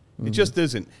effort. Mm-hmm. It just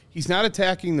isn't. He's not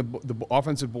attacking the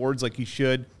offensive boards like he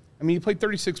should. I mean, he played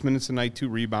 36 minutes tonight, 2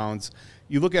 rebounds.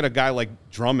 You look at a guy like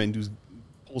Drummond who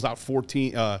pulls out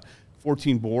 14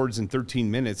 boards in 13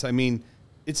 minutes. I mean,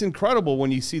 it's incredible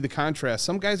when you see the contrast.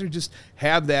 Some guys just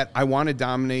have that I want to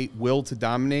dominate, will to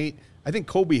dominate. I think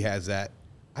Coby has that.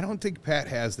 I don't think Pat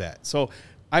has that. So,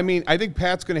 I mean, I think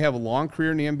Pat's going to have a long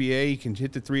career in the NBA. He can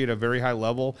hit the 3 at a very high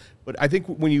level. But I think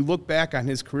when you look back on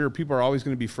his career, people are always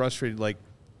going to be frustrated, like,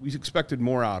 we expected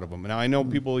more out of him. Now, I know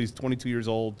he's 22 years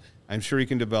old. I'm sure he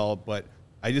can develop. But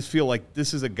I just feel like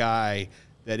this is a guy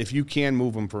that if you can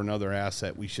move him for another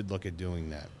asset, we should look at doing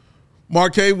that.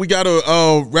 Marquet, we got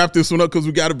to wrap this one up because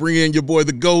we got to bring in your boy,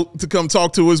 the GOAT, to come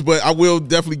talk to us. But I will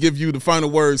definitely give you the final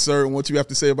word, sir, and what you have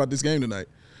to say about this game tonight.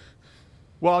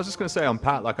 Well, I was just going to say on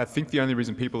Pat, I think the only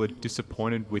reason people are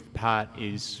disappointed with Pat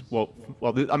is,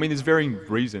 I mean, there's varying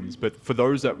reasons, but for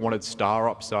those that wanted star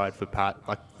upside for Pat,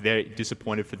 they're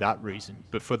disappointed for that reason.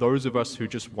 But for those of us who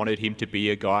just wanted him to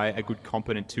be a good,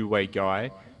 competent two-way guy,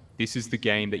 this is the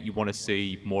game that you want to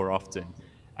see more often.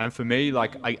 And for me,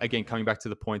 again, coming back to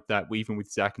the point that even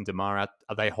with Zach and DeMar out,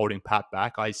 are they holding Pat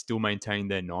back? I still maintain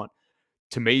they're not.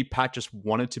 To me, Pat just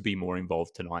wanted to be more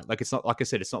involved tonight. It's not, like I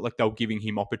said, it's not like they were giving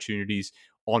him opportunities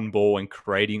on ball and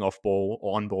creating off ball,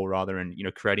 or on ball rather, and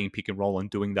creating pick and roll and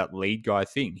doing that lead guy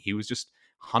thing. He was just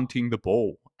hunting the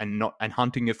ball and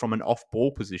hunting it from an off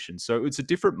ball position. So it's a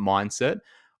different mindset.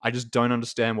 I just don't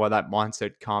understand why that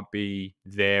mindset can't be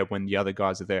there when the other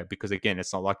guys are there. Because again,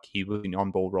 it's not like he was in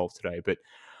on-ball role today. But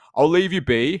I'll leave you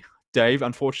be, Dave.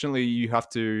 Unfortunately, you have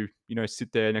to,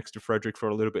 sit there next to Frederick for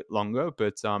a little bit longer.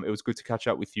 But it was good to catch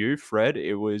up with you, Fred.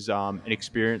 It was an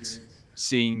experience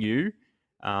seeing you.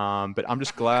 But I'm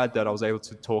just glad that I was able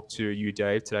to talk to you,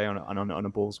 Dave, today on a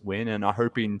Bulls win. And I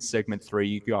hope in segment 3,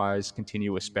 you guys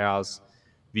continue to espouse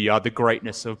the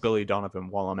greatness of Billy Donovan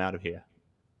while I'm out of here.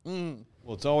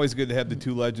 Well, it's always good to have the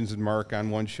two legends and Mark on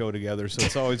one show together, so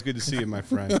it's always good to see you, my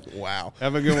friend. Wow.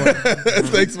 Have a good one.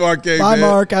 Thanks, Mark. Bye, man.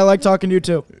 Mark. I like talking to you,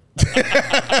 too.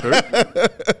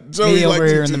 Joey Me over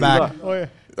here in the back. Oh, yeah.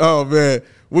 Oh, man.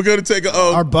 We're going to take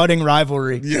our budding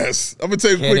rivalry. Yes. I'm going to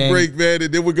take a quick break, man,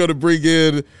 and then we're going to bring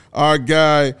in our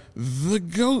guy, the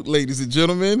GOAT, ladies and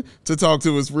gentlemen, to talk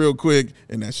to us real quick,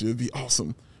 and that should be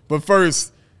awesome. But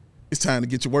first, it's time to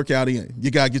get your workout in.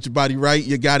 You got to get your body right.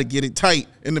 You got to get it tight.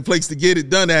 And the place to get it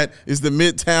done at is the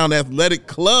Midtown Athletic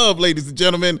Club, ladies and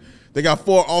gentlemen. They got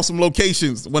 4 awesome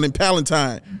locations, one in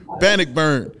Palatine,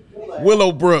 Bannockburn,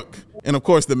 Willowbrook, and, of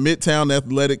course, the Midtown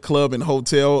Athletic Club and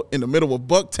Hotel in the middle of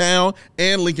Bucktown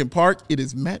and Lincoln Park. It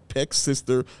is Matt Peck's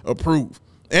sister approved.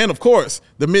 And, of course,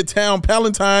 the Midtown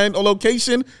Palatine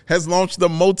location has launched the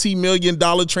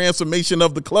multi-million-dollar transformation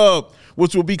of the club,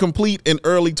 which will be complete in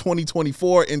early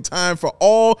 2024 in time for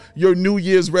all your New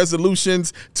Year's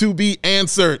resolutions to be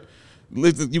answered.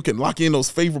 Listen, you can lock in those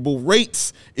favorable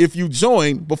rates if you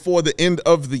join before the end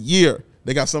of the year.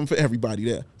 They got something for everybody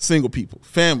there. Single people,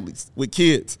 families with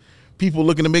kids, people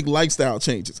looking to make lifestyle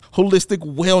changes, holistic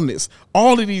wellness.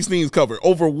 All of these things covered.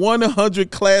 Over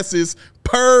 100 classes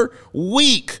per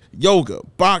week. Yoga,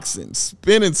 boxing,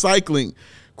 spinning, cycling,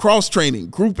 cross-training,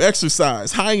 group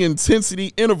exercise,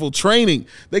 high-intensity interval training.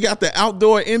 They got the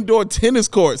outdoor-indoor tennis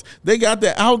courts. They got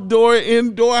the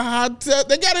outdoor-indoor hot tub.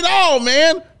 They got it all,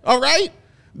 man. All right?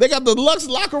 They got the luxe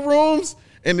locker rooms.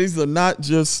 And these are not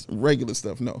just regular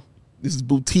stuff, no. This is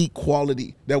boutique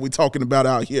quality that we're talking about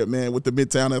out here, man, with the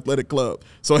Midtown Athletic Club.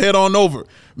 So head on over,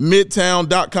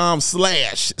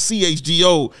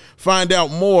 midtown.com/CHGO. Find out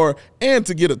more and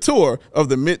to get a tour of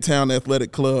the Midtown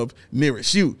Athletic Club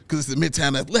nearest you, because it's the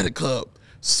Midtown Athletic Club.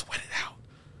 Sweat it out.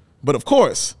 But, of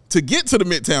course, to get to the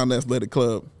Midtown Athletic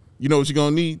Club, you know what you're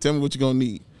going to need? Tell me what you're going to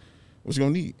need. What you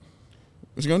going to need?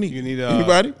 What you going to need? You need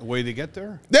anybody? A way to get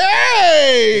there?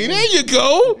 Hey, there you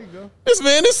go. This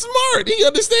man is smart. He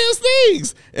understands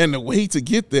things. And the way to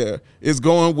get there is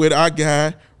going with our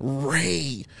guy,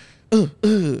 Ray.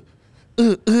 He's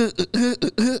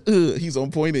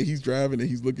on point and he's driving and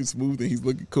he's looking smooth and he's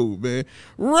looking cool, man.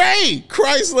 Ray,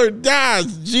 Chrysler,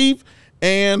 Dodge, Jeep,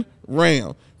 and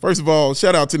Ram. First of all,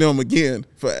 shout out to them again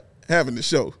for having the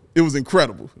show. It was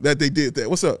incredible that they did that.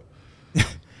 What's up?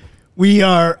 We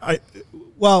are,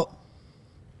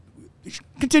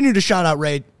 continue to shout out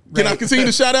Ray. Can I continue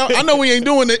to shout out? I know we ain't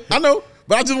doing it. I know.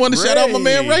 But I just want to shout out my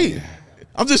man Ray.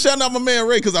 I'm just shouting out my man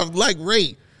Ray because I like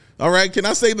Ray. All right? Can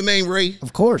I say the name Ray?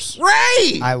 Of course.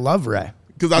 Ray! I love Ray.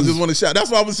 Because I just want to shout.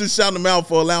 That's why I was just shouting him out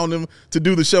for allowing him to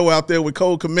do the show out there with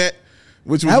Cole Komet,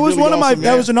 which was really awesome, man.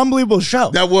 That was an unbelievable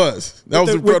show. That was an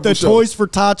incredible with the show. Toys for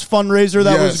Tots fundraiser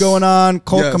that was going on.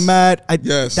 Cole Komet.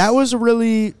 That was a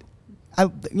really,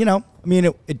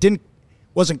 it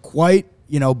wasn't quite,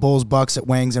 Bulls Bucks at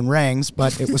Wangs and Rangs,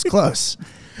 but it was close.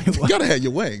 You gotta have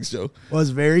your Wangs, Joe. Was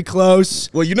very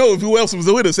close. Well, who else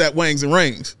was with us at Wangs and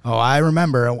Rangs? Oh, I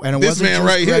remember. And it this wasn't man just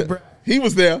right Greg here. He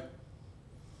was there.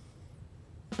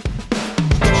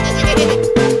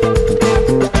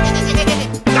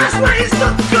 That's where he's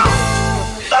the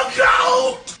GOAT! The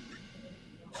GOAT!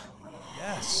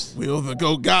 Yes. Will the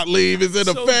GOAT Gottlieb is in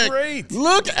So effect. great.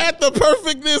 Look at the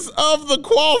perfectness of the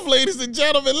quaff, ladies and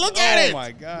gentlemen. Look at it. Oh,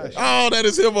 my gosh. Oh, that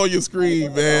is him on your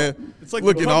screen, man. It's like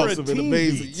looking the cover awesome of and Teen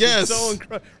amazing. Beats. Yes. It's so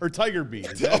incredible. Or Tiger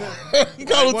Beat. You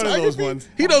call him One of Tiger those Beat? ones.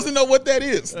 He doesn't know what that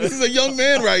is. This is a young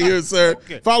man right here, sir.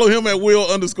 Okay. Follow him at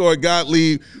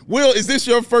Will_Gottlieb. Will, is this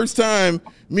your first time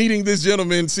meeting this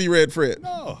gentleman, C. Red Fred?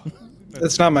 No.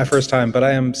 It's not my first time, but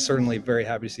I am certainly very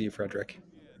happy to see you, Frederick.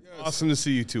 Awesome to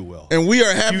see you too, Will. And we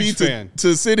are happy Huge fan.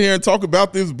 to sit here and talk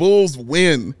about this Bulls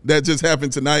win that just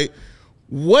happened tonight.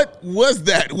 What was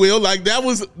that, Will? Like, that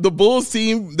was the Bulls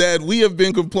team that we have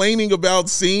been complaining about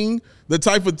seeing, the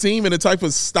type of team and the type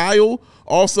of style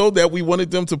also that we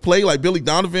wanted them to play, like Billy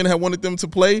Donovan had wanted them to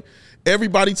play.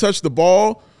 Everybody touched the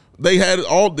ball. They had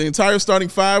the entire starting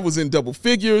five was in double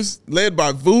figures, led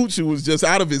by Vooch, who was just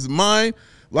out of his mind.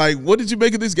 Like, what did you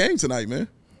make of this game tonight, man?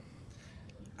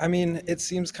 I mean, it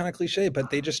seems kind of cliche, but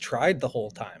they just tried the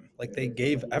whole time. Like, they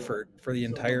gave effort for the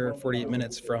entire 48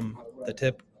 minutes from the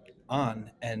tip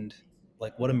on, and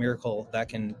like, what a miracle that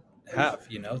can have.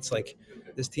 It's like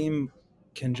this team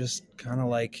can just kind of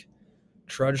like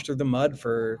trudge through the mud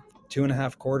for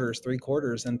 2.5 quarters, 3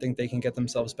 quarters, and think they can get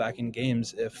themselves back in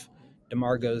games if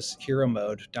DeMar goes hero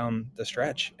mode down the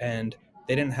stretch. And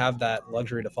they didn't have that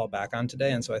luxury to fall back on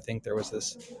today. And so I think there was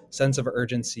this sense of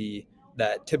urgency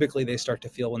that typically they start to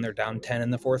feel when they're down 10 in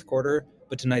the fourth quarter,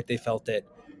 but tonight they felt it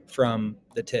from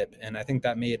the tip. And I think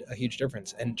that made a huge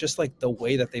difference. And just like the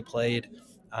way that they played,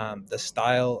 the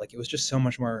style, like it was just so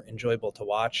much more enjoyable to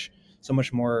watch, so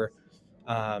much more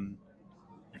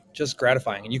just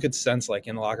gratifying. And you could sense like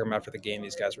in the locker room after the game,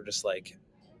 these guys were just like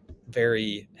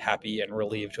very happy and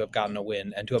relieved to have gotten a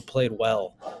win and to have played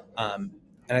well.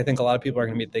 And I think a lot of people are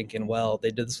going to be thinking, well, they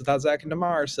did this without Zach and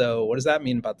DeMar, so what does that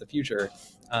mean about the future?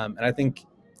 And I think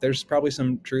there's probably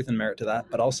some truth and merit to that,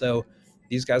 but also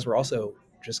these guys were also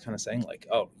just kind of saying like,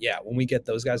 oh yeah, when we get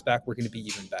those guys back, we're going to be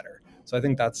even better. So I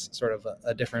think that's sort of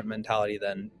a different mentality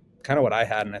than kind of what I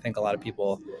had. And I think a lot of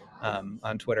people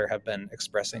on Twitter have been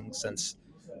expressing since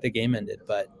the game ended.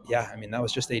 But yeah, I mean, that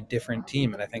was just a different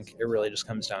team. And I think it really just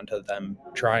comes down to them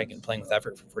trying and playing with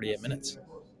effort for 48 minutes.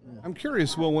 I'm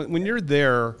curious, Will, when you're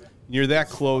there, you're that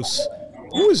close,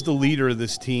 who is the leader of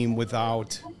this team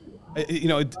without,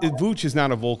 Vooch is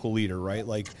not a vocal leader, right?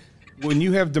 Like when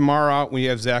you have DeMar out, when you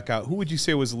have Zach out, who would you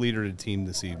say was the leader of the team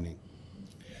this evening?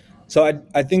 So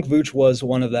I think Vooch was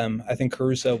one of them. I think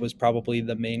Caruso was probably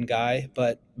the main guy,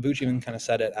 but Vooch even kind of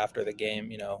said it after the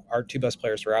game. Our two best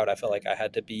players were out. I felt like I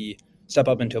had to step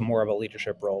up into more of a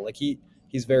leadership role. Like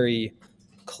he's very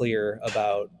clear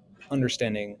about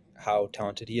understanding how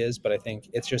talented he is, but I think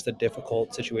it's just a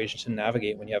difficult situation to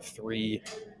navigate when you have 3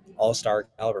 all-star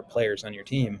caliber players on your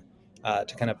team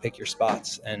to kind of pick your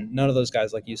spots. And none of those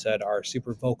guys, like you said, are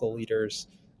super vocal leaders.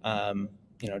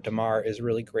 DeMar is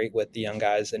really great with the young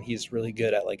guys, and he's really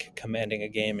good at like commanding a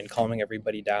game and calming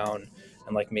everybody down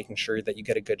and like making sure that you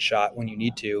get a good shot when you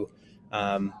need to.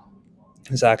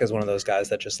 Zach is one of those guys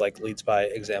that just like leads by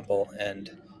example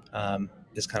and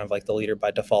is kind of like the leader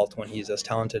by default when he's as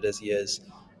talented as he is.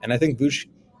 And I think Vooch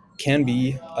can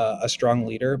be a strong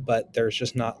leader, but there's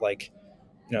just not like,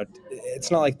 it's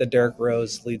not like the Derrick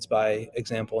Rose leads by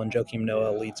example and Joakim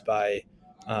Noah leads by,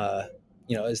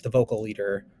 is the vocal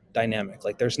leader dynamic.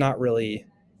 Like there's not really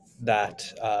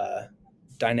that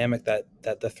dynamic that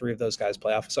the 3 of those guys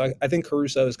play off. So I think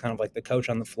Caruso is kind of like the coach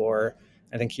on the floor.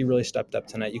 I think he really stepped up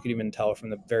tonight. You could even tell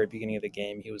from the very beginning of the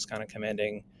game, he was kind of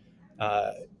commanding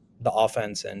the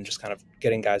offense and just kind of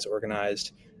getting guys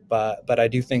organized. But I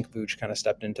do think Vooch kind of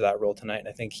stepped into that role tonight. And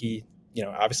I think he,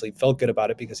 obviously felt good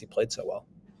about it because he played so well.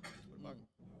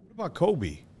 What about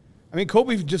Coby? I mean,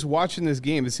 Coby, just watching this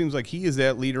game, it seems like he is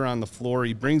that leader on the floor.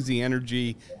 He brings the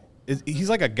energy. He's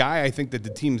like a guy I think that the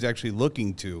team's actually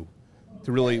looking to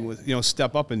really,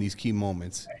 step up in these key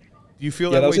moments. Do you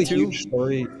feel that way too?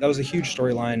 That was a huge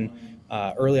storyline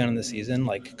early on in the season.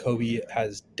 Like Coby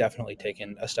has definitely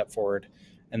taken a step forward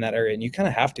in that area, and you kind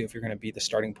of have to if you're going to be the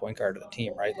starting point guard of the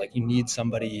team, right? Like you need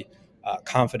somebody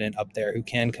confident up there who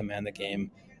can command the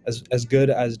game. As good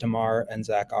as DeMar and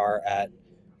Zach are at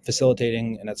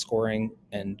facilitating and at scoring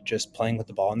and just playing with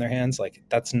the ball in their hands, like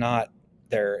that's not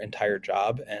their entire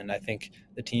job. And I think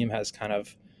the team has kind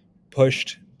of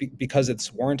pushed, because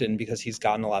it's warranted and because he's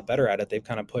gotten a lot better at it, they've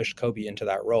kind of pushed Coby into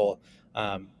that role.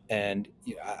 And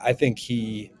I think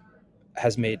he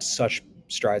has made such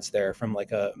strides there from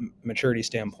like a maturity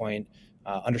standpoint,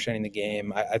 understanding the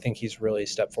game. I think he's really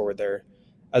stepped forward there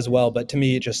as well. But to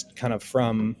me, just kind of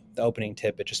from the opening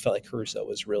tip, it just felt like Caruso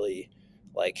was really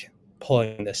like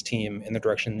pulling this team in the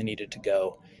direction they needed to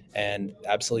go, and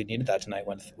absolutely needed that tonight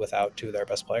without 2 of their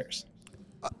best players.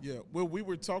 Yeah, well, we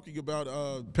were talking about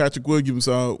Patrick Williams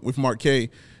with Mark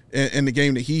K and the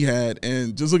game that he had,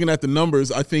 and just looking at the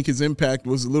numbers, I think his impact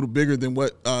was a little bigger than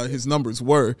what his numbers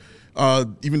were,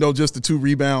 even though just the 2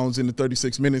 rebounds in the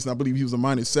 36 minutes, and I believe he was a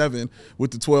 -7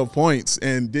 with the 12 points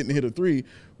and didn't hit a 3.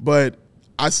 But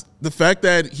the fact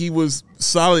that he was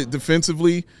solid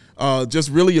defensively, just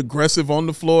really aggressive on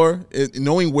the floor,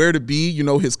 knowing where to be,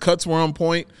 his cuts were on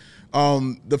point.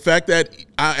 The fact that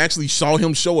I actually saw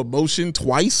him show emotion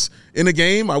twice in a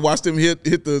game. I watched him hit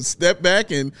the step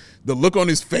back and the look on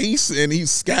his face, and he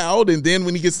scowled. And then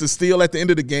when he gets the steal at the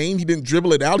end of the game, he didn't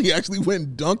dribble it out. He actually went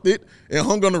and dunked it and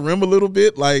hung on the rim a little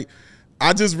bit. Like,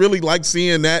 I just really like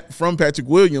seeing that from Patrick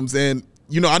Williams. And,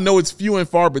 I know it's few and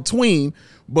far between,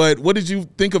 but what did you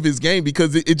think of his game?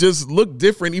 Because it just looked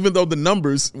different, even though the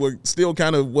numbers were still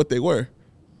kind of what they were.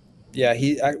 Yeah,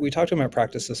 we talked to him at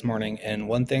practice this morning, and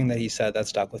one thing that he said that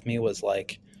stuck with me was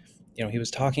like, he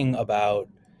was talking about,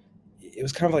 it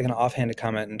was kind of like an offhanded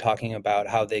comment and talking about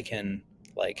how they can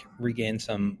like regain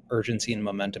some urgency and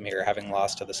momentum here, having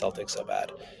lost to the Celtics so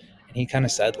bad. And he kind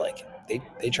of said, like,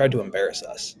 they tried to embarrass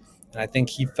us. And I think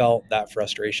he felt that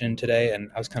frustration today. And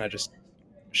I was kind of just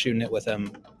shooting it with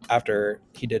him after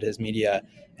he did his media.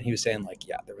 And he was saying, like,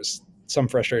 yeah, there was some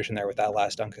frustration there with that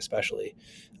last dunk, especially.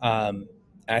 And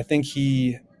I think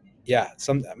maybe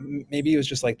it was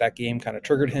just like that game kind of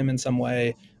triggered him in some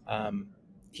way.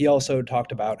 He also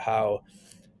talked about how,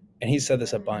 and he said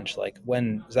this a bunch, like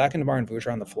when Zach and DeMar and Vuce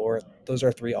are on the floor, those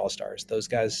are 3 all-stars. Those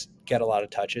guys get a lot of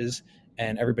touches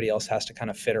and everybody else has to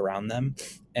kind of fit around them.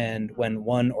 And when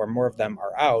one or more of them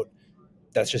are out,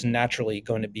 that's just naturally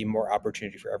going to be more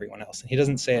opportunity for everyone else. And he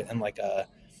doesn't say it in like a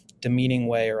demeaning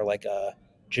way or like a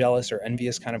jealous or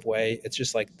envious kind of way. It's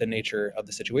just like the nature of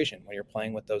the situation. When you're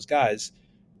playing with those guys,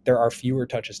 there are fewer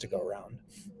touches to go around.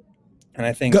 And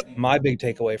I think my big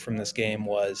takeaway from this game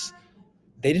was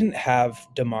they didn't have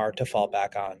DeMar to fall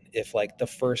back on if like the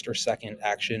first or second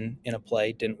action in a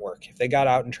play didn't work. If they got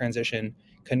out in transition,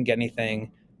 couldn't get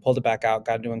anything, pulled it back out,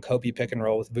 got doing Coby pick and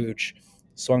roll with Vuce,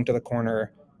 swung to the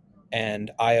corner,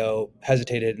 and Io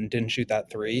hesitated and didn't shoot that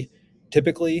 3.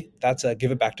 Typically, that's a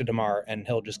give it back to DeMar, and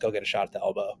he'll just go get a shot at the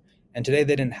elbow. And today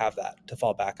they didn't have that to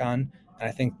fall back on. And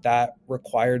I think that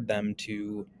required them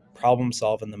to problem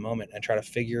solve in the moment and try to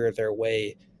figure their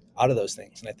way out of those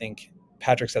things. And I think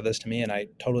Patrick said this to me, and I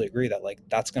totally agree that like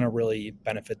that's going to really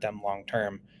benefit them long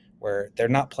term, where they're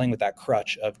not playing with that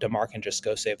crutch of DeMar can just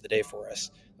go save the day for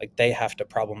us. Like they have to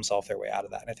problem solve their way out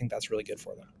of that. And I think that's really good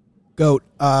for them. Goat.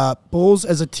 Bulls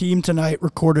as a team tonight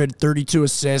recorded 32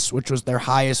 assists, which was their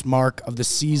highest mark of the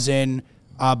season,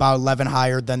 about 11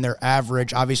 higher than their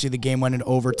average. Obviously, the game went in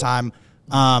overtime.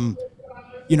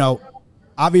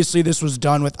 Obviously this was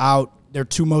done without their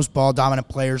 2 most ball-dominant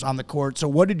players on the court. So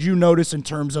what did you notice in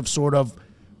terms of sort of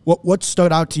what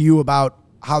stood out to you about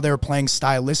how they were playing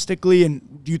stylistically?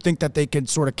 And do you think that they can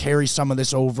sort of carry some of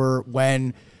this over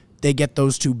when they get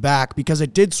those 2 back? Because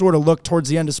it did sort of look towards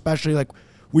the end, especially like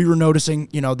we were noticing,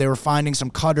 they were finding some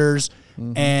cutters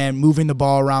and moving the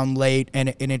ball around late,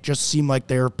 and it just seemed like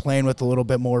they were playing with a little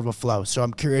bit more of a flow. So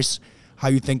I'm curious how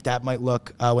you think that might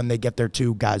look when they get their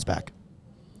 2 guys back.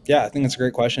 Yeah, I think it's a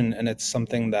great question, and it's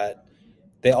something that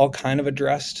they all kind of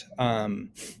addressed.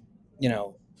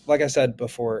 Like I said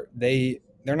before, they're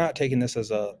not taking this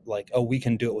as a like, oh, we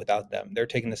can do it without them. They're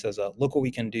taking this as a look what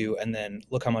we can do, and then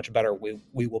look how much better we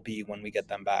will be when we get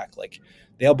them back. Like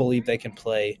they all believe they can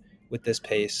play with this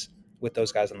pace with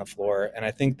those guys on the floor, and I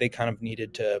think they kind of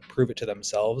needed to prove it to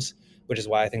themselves, which is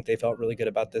why I think they felt really good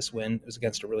about this win. It was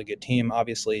against a really good team,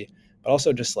 obviously, but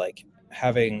also just like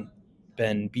having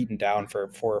been beaten down for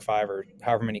 4 or 5 or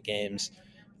however many games.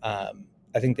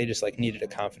 I think they just like needed a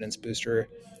confidence booster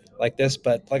like this.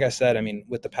 But like I said, I mean,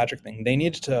 with the Patrick thing, they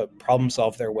needed to problem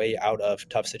solve their way out of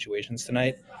tough situations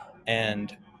tonight.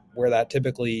 And where that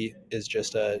typically is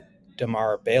just a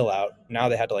DeMar bailout, now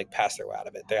they had to like pass their way out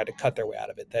of it. They had to cut their way out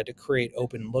of it. They had to create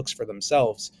open looks for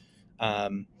themselves.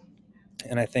 And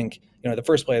I think, the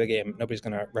first play of the game, nobody's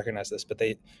going to recognize this, but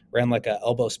they ran like a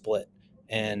elbow split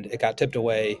and it got tipped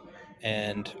away.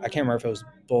 And I can't remember if it was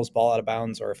Bulls ball out of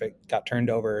bounds or if it got turned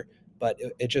over, but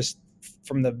it just,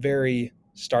 from the very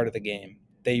start of the game,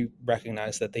 they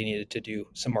recognized that they needed to do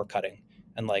some more cutting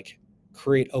and like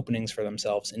create openings for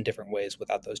themselves in different ways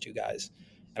without those 2 guys.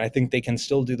 And I think they can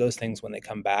still do those things when they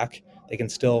come back. They can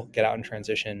still get out in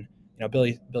transition.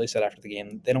 Billy said after the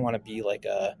game, they don't want to be like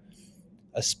a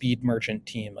speed merchant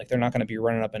team. Like they're not going to be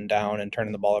running up and down and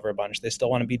turning the ball over a bunch. They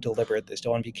still want to be deliberate. They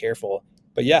still want to be careful.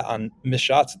 But yeah, on missed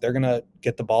shots, they're going to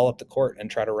get the ball up the court and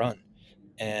try to run.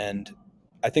 And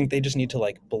I think they just need to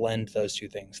like blend those 2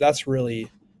 things. That's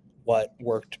really what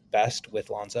worked best with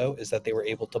Lonzo, is that they were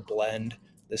able to blend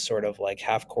this sort of like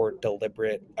half court,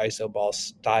 deliberate iso ball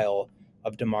style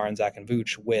of DeMar and Zach and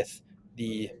Vuce with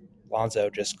the Lonzo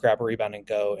just grab a rebound and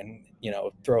go and,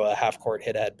 throw a half court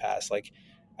hit ahead pass. Like,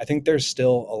 I think there's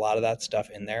still a lot of that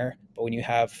stuff in there, but when you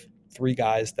have 3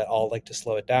 guys that all like to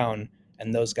slow it down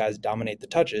and those guys dominate the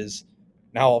touches,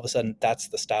 now all of a sudden that's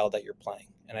the style that you're playing.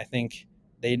 And I think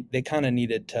they kind of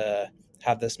needed to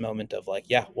have this moment of like,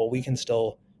 yeah, well, we can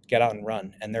still get out and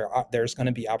run. And there's going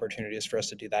to be opportunities for us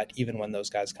to do that even when those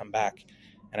guys come back.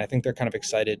 And I think they're kind of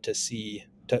excited to see,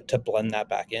 to blend that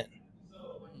back in.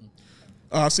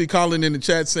 I see Colin in the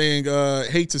chat saying,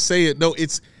 hate to say it. No,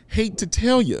 it's hate to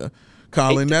tell you,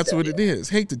 Colin. That's what it is.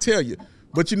 Hate to tell you.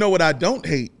 But you know what I don't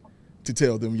hate to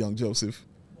tell them, young Joseph?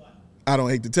 I don't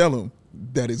hate to tell them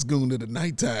that it's Goon of the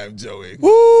Nighttime, Joey. Woo!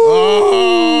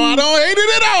 Oh, I don't hate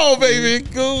it at all, baby.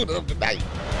 Goon of the Night.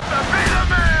 To be the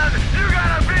man, you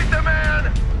gotta beat the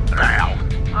man now.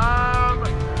 I'm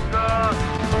the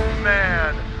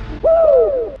man.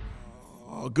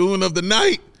 Oh, Goon of the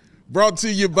Night. Brought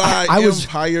to you by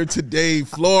Empire Today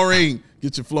Flooring.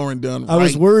 Get your flooring done right. I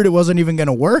was worried it wasn't even going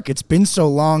to work. It's been so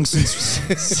long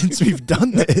since we've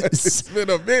done this. It's been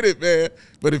a minute, man,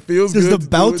 but it feels good. Does the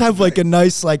belt have like a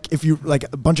nice, like if you like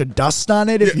a bunch of dust on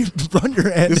it, if you run your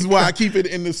hand? This is why I keep it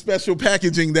in the special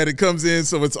packaging that it comes in,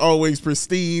 so it's always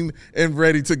pristine and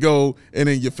ready to go and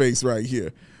in your face right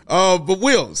here. But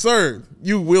Will, sir,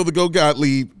 you Will the Go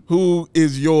Gottlieb, who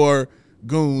is your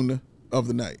goon of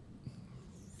the night?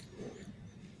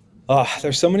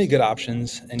 There's so many good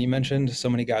options, and you mentioned so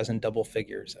many guys in double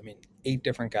figures. I mean, 8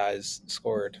 different guys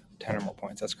scored 10 or more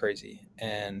points. That's crazy.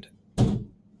 And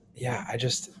yeah,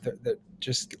 that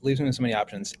just leaves me with so many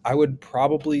options. I would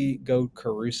probably go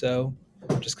Caruso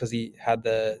just because he had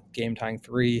the game-tying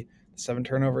 3, 7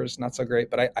 turnovers, not so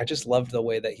great. But I just loved the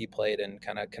way that he played and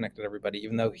kind of connected everybody,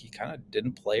 even though he kind of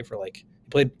didn't play for he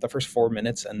played the first 4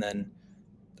 minutes and then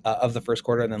of the first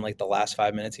quarter, and then the last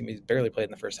 5 minutes he barely played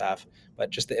in the first half, but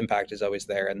just the impact is always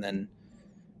there. And then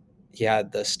he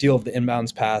had the steal of the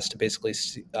inbounds pass to basically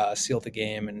seal the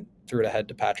game and threw it ahead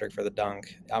to Patrick for the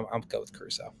dunk. I'm go with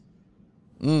Caruso.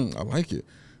 I like it.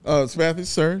 Spathis,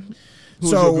 sir,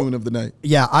 who's your goon of the night?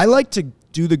 Yeah, I like to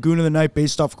do the goon of the night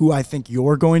based off who I think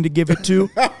you're going to give it to.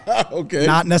 Okay.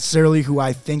 Not necessarily who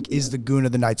I think is the goon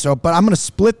of the night. So, but I'm going to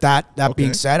split that. That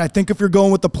being said, I think if you're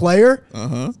going with the player,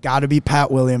 it's got to be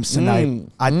Pat Williams tonight.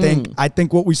 I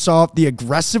think what we saw, the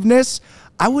aggressiveness,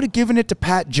 I would have given it to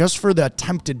Pat just for the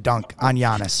attempted dunk on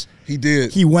Giannis. He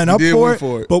did. He went up for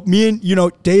it. But me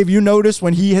and, Dave, you noticed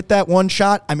when he hit that one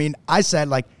shot, I mean, I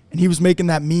said and he was making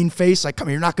that mean face, come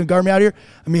here, you're not going to guard me out here.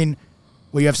 I mean,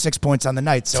 well, you have 6 points on the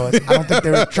night, so I don't think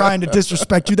they were trying to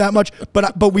disrespect you that much.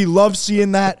 But we love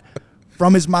seeing that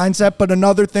from his mindset. But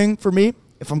another thing for me,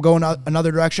 if I'm going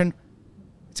another direction,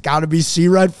 it's got to be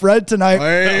C-Red Fred tonight.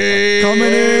 Coming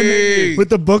in with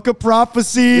the Book of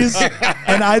Prophecies.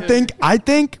 And I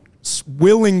think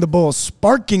willing the Bulls,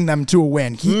 sparking them to a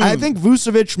win. I think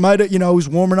Vucevic might have, he's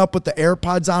warming up with the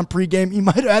AirPods on pregame. He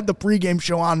might have had the pregame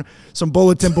show on some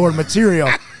bulletin board material.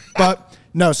 But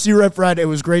no, C-Red Fred, it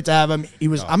was great to have him.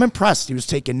 I'm impressed. He was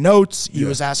taking notes. He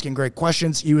was asking great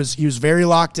questions. He was very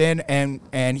locked in,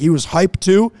 and he was hyped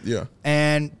too. Yeah.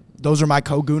 And those are my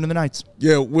co-goon of the nights.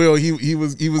 Yeah, Will, he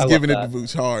was giving it to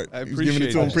Vooch hard. He was giving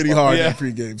it to him pretty hard in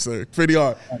pregame, sir. Pretty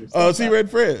hard. C-Red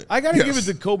Fred. I got to give it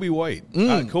to Coby White.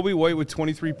 Coby White with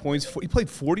 23 points. He played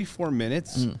 44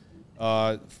 minutes.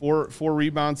 4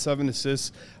 rebounds, 7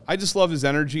 assists. I just love his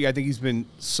energy. I think he's been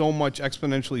so much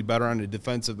exponentially better on the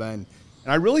defensive end.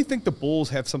 And I really think the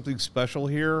Bulls have something special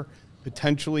here,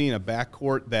 potentially in a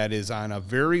backcourt that is on a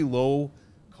very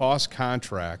low-cost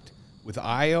contract with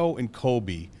Io and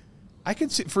Coby. I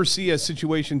could foresee a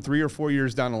situation 3 or 4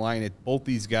 years down the line that both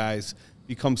these guys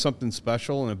become something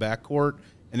special in a backcourt,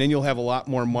 and then you'll have a lot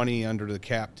more money under the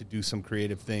cap to do some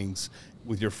creative things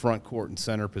with your front court and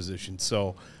center position.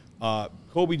 So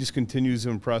Coby just continues to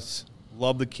impress.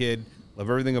 Love the kid. Love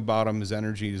everything about him, his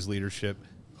energy, his leadership.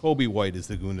 Coby White is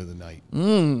the goon of the night.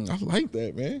 I like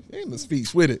that, man. And the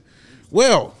speech with it.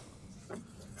 Well,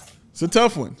 it's a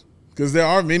tough one because there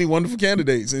are many wonderful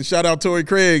candidates. And shout out Torrey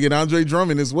Craig and Andre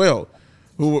Drummond as well,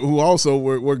 who also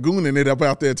were gooning it up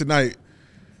out there tonight.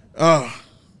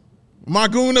 My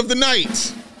goon of the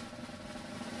night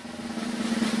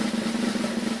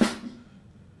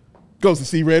goes to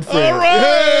C-Red Fred. All right.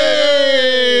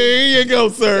 Hey, here you go,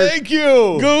 sir. Thank you.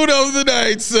 Goon of the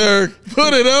night, sir.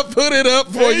 Put it up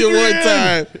for you one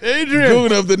time. Adrian.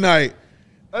 Goon of the night.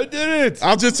 I did it.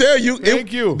 I'll just tell you.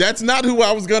 Thank you. That's not who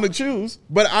I was going to choose,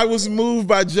 but I was moved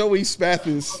by Joey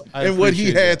Spathis and what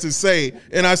he had to say.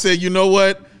 And I said, you know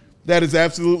what? That is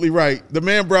absolutely right. The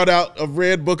man brought out a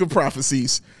red book of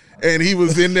prophecies. And he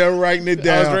was in there writing it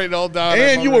down. I was writing it all down.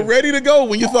 And you were ready to go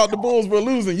when you thought the Bulls were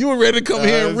losing. You were ready to come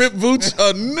here and rip Vooch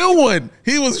a new one.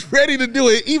 He was ready to do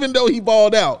it, even though he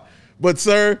balled out. But,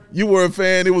 sir, you were a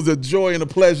fan. It was a joy and a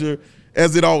pleasure,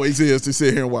 as it always is, to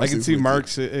sit here and watch. I can see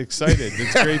Mark's excited.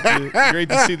 It's great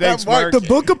to see. Thanks, Mark. The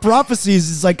Book of Prophecies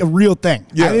is like a real thing.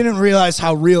 Yeah. I didn't realize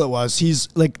how real it was. He's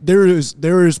like there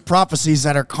is prophecies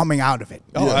that are coming out of it.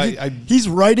 He's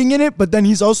writing in it, but then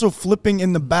he's also flipping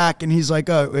in the back, and he's like,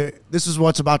 this is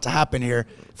what's about to happen here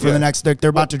for the next. They're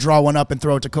about to draw one up and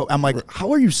throw it to Coby. I'm like,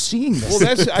 how are you seeing this?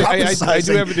 Well, I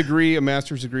do have a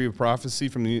master's degree of prophecy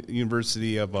from the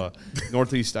University of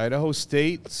Northeast Idaho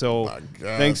State. So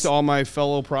thanks to all my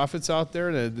fellow prophets out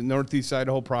there. The Northeast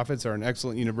Idaho Prophets are an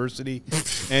excellent university,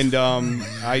 and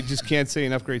I just can't say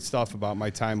enough great stuff about my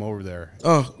time over there.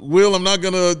 Will, I'm not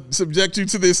gonna subject you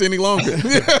to this any longer.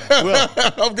 Will,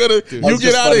 I'm gonna. You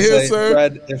get out of here, sir.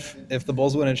 Fred, if the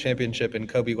Bulls win a championship in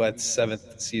Coby White's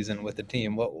 7th season with the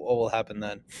team, what will happen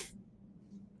then?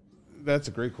 That's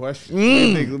a great question. Let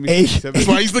me think. That's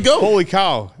why he's the GOAT. Holy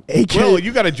cow. AK. Will,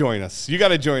 you got to join us.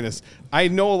 I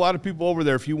know a lot of people over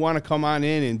there. If you want to come on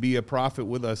in and be a prophet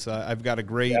with us, I've got a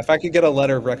great. Yeah, if I could get a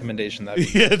letter of recommendation, that'd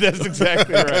be Yeah, that's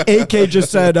exactly right. AK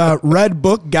just said, Red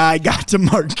Book guy got to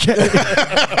Marquette.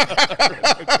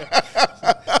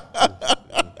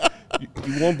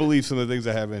 You won't believe some of the things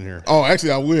I have in here. Oh,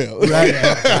 actually, I will. Right.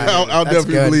 I'll That's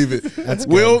definitely good. believe it. That's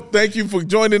Will, thank you for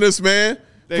joining us, man.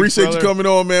 Appreciate brother. you coming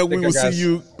on, man. We Take will care, see guys.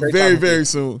 you Great very, talking to very you.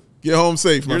 soon. Get home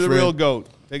safe, my You're the friend. real GOAT.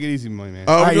 Take it easy, my man.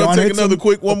 We're right, you going to wanna take hit another some-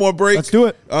 quick one more break. Let's do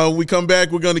it. We come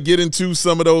back. We're going to get into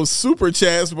some of those super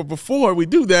chats. But before we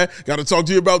do that, got to talk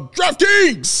to you about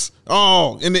DraftKings.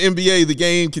 Oh, in the NBA, the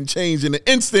game can change in an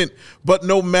instant. But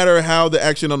no matter how the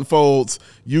action unfolds,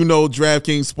 you know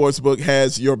DraftKings Sportsbook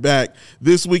has your back.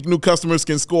 This week, new customers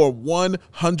can score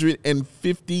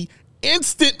 $150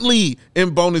 instantly in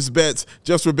bonus bets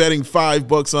just for betting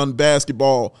 $5 on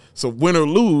basketball. So win or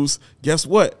lose, guess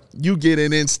what? You get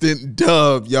an instant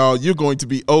dub, y'all. You're going to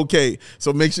be okay.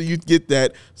 So make sure you get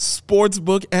that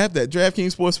Sportsbook app, that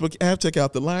DraftKings Sportsbook app. Check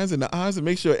out the lines and the odds and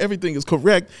make sure everything is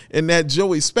correct and that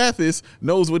Joey Spathis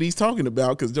knows what he's talking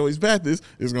about, because Joey Spathis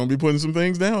is going to be putting some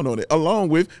things down on it, along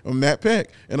with Matt Peck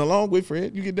and along with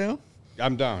Fred. You get down?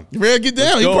 I'm down. Man, get down.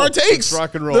 Let's He go. partakes. Let's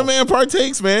rock and roll. The man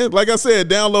partakes, man. Like I said,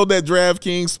 download that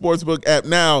DraftKings Sportsbook app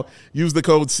now. Use the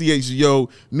code CHGO.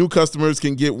 New customers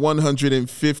can get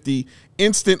 $150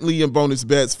 instantly in bonus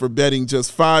bets for betting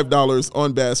just $5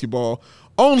 on basketball.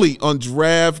 Only on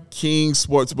DraftKings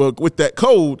Sportsbook with that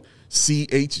code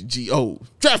CHGO.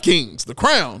 DraftKings, the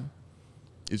crown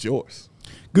is yours.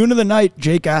 Goon of the night,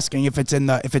 Jake asking if it's in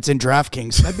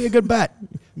DraftKings. That'd be a good bet.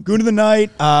 Goon of the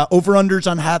night, over-unders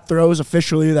on hat throws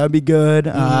officially. That would be good.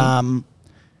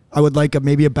 I would like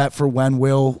maybe a bet for when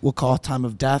we'll call time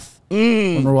of death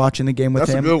when we're watching the game with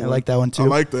That's a him. good one. I like that one too. I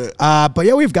like that. But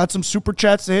yeah, we've got some super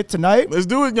chats to hit tonight. Let's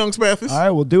do it, young Spathis. All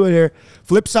right, we'll do it here.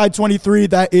 Flipside 23,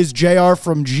 that is JR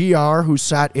from GR, who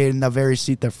sat in the very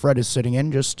seat that Fred is sitting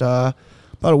in just about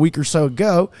a week or so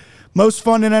ago. Most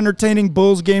fun and entertaining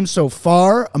Bulls game so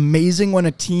far. Amazing when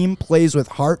a team plays with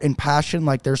heart and passion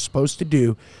like they're supposed to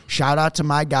do. Shout out to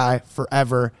my guy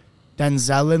forever,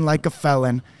 Denzelin like a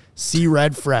felon, C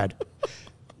Red Fred.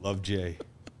 Love Jay.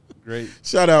 Great.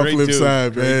 Shout out Great Flipside,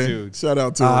 dude. Great man. dude. Shout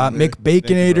out to him, man. Mick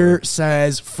Baconator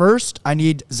says, first, I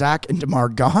need Zach and DeMar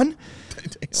gone.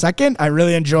 Second, I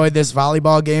really enjoyed this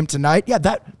volleyball game tonight. Yeah,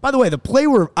 that, by the way, the play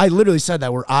where I literally said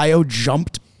that, where Io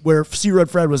jumped, where C Red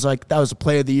Fred was like, that was a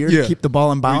play of the year Yeah. to keep the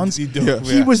ball in bounds. Yeah.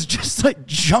 He was just like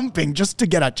jumping just to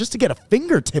get a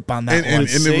fingertip on that And one.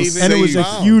 it was And it was a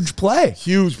saved. huge play.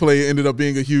 Huge play. It ended up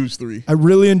being a huge three. I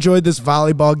really enjoyed this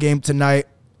volleyball game tonight.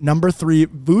 Number 3,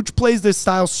 Vooch plays this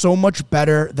style so much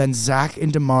better than Zach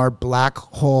and DeMar black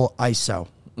hole ISO.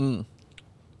 The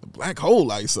black hole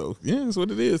ISO. Yeah, that's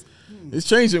what it is. It's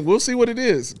changing. We'll see what it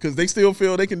is, because they still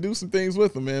feel they can do some things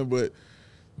with them, man. But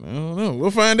I don't know.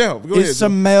 We'll find out. Go ahead. Joe.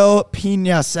 Ismael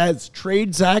Pina says,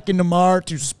 trade Zach and DeMar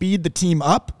to speed the team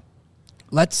up.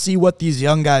 Let's see what these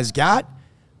young guys got.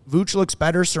 Vooch looks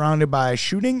better surrounded by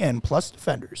shooting and plus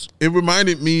defenders. It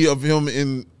reminded me of him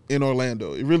in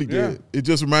Orlando. It really did. Yeah. It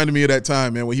just reminded me of that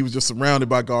time, man, when he was just surrounded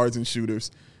by guards and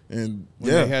shooters. And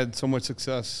When they had so much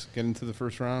success getting to the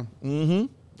first round. and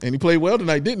he played well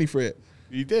tonight, didn't he, Fred?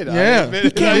 He did. Yeah. I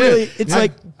You can't really, it's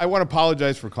like, I want to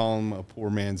apologize for calling him a poor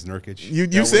man's Nurkic.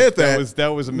 You said that. That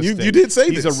was a mistake. You did say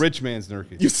he's this. a rich man's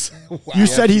Nurkic. you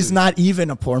said he's not even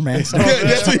a poor man's.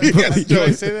 Yes, Did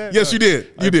I say that? Yes, you did.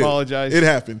 I You did. apologize. It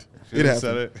happened. It Should've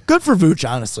said happened. it. Good for Vooch,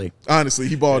 honestly. Honestly,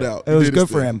 he balled out. It He was did his good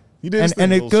for thing. him. He did his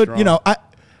and thing. it good, strong. you know,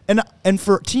 and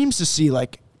for teams to see,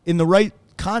 like, in the right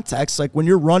context, like when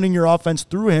you're running your offense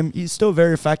through him, he's still a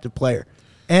very effective player.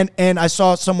 And I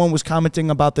saw someone was commenting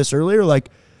about this earlier, like,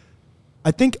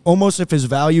 I think almost if his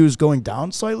value is going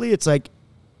down slightly, it's like,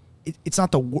 it's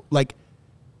not like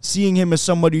seeing him as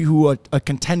somebody who a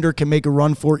contender can make a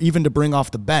run for, even to bring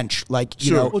off the bench, like, you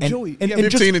Sure. know, Well, and, Joey, and, yeah, and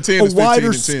 15 just and 10 a is 15 wider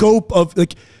and 10. scope of,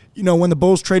 like, you know, when the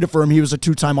Bulls traded for him, he was a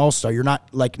 2-time All-Star. You're not,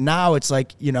 like, now it's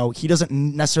like, you know, he doesn't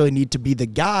necessarily need to be the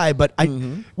guy, but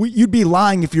you'd be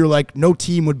lying if you're like, no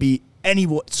team would be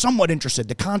somewhat interested.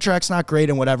 The contract's not great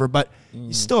and whatever, but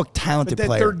he's still a talented But that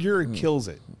player. third year, it kills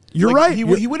it. You're right. He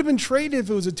would have been traded if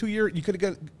it was a 2-year. You could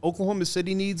have got Oklahoma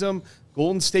City needs him,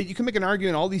 Golden State. You can make an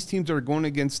argument. All these teams are going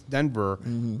against Denver,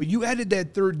 but you added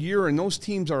that third year, and those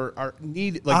teams are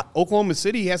needed. Like Oklahoma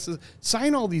City has to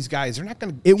sign all these guys. They're not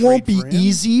going to. It won't be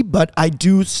easy, but I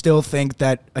do still think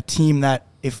that a team that,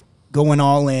 if going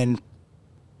all in,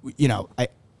 you know,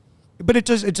 but it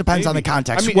depends on the Maybe.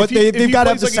 context. I mean, What if he they've got to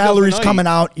have plays the like he does salaries tonight- coming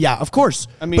out. Yeah, of course.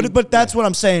 I mean, but that's what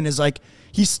I'm saying is, like,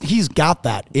 he's got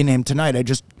that in him tonight. I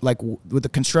just with the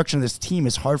construction of this team,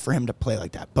 it's hard for him to play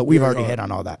like that. But we've already hit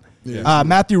on all that. Yeah.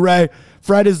 Matthew Ray,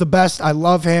 Fred is the best. I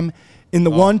love him. In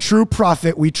the one true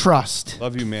prophet we trust.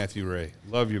 Love you, Matthew Ray.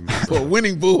 Love you, man. Well,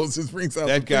 winning Bulls just brings out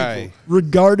That the guy. people.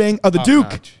 Regarding the Duke.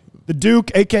 Notch. The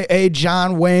Duke, a.k.a.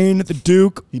 John Wayne, the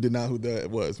Duke. He did not know who that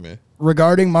was, man.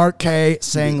 Regarding Mark K,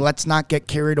 saying, let's not get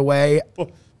carried away. ...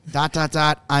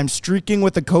 I'm streaking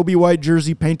with a Coby White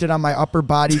jersey painted on my upper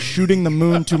body, shooting the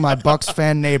moon to my Bucks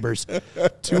fan neighbors.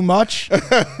 Too much?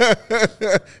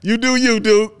 You do you,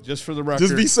 Duke. Just for the record,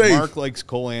 Just be safe. Mark likes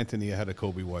Cole Anthony ahead of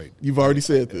Kobe White. You've already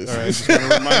said this. All right, I just want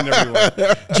to remind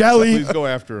everyone. Jelly. Please go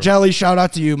after him. Jelly, shout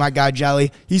out to you, my guy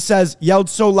Jelly. He says, yelled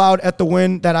so loud at the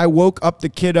win that I woke up the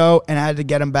kiddo and had to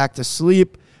get him back to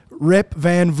sleep. Rip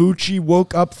Van Vucci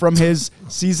woke up from his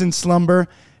season slumber.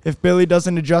 If Billy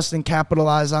doesn't adjust and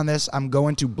capitalize on this, I'm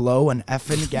going to blow an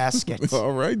effing gasket.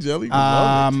 All right, Jelly.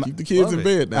 Keep the kids in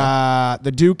bed now.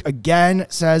 The Duke again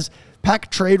says, pack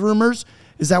trade rumors.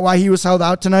 Is that why he was held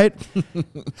out tonight?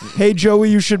 Hey, Joey,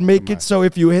 you should make it so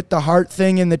if you hit the heart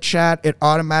thing in the chat, it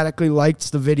automatically likes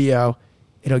the video.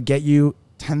 It'll get you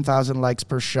 10,000 likes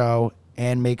per show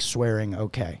and make swearing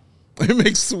okay. It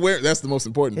makes swear. That's the most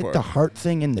important Hit part. the heart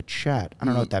thing in the chat. I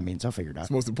don't know what that means. I'll figure it out. It's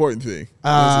the most important thing.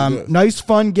 Nice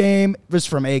fun game. This is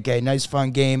from AK. Nice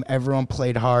fun game. Everyone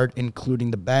played hard,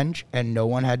 including the bench, and no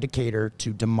one had to cater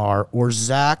to DeMar or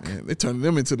Zach. Man, they're turning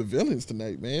them into the villains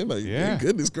tonight, man. Like, man,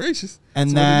 goodness gracious.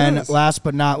 And That's then, last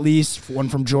but not least, one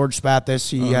from George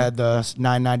Spathis. He had the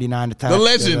 $9.99 attack. The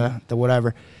legend. The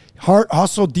whatever. Heart,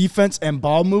 hustle, defense, and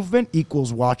ball movement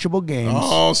equals watchable games.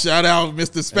 Oh, shout out,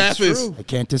 Mr. Spathis. I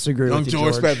can't disagree Young with you,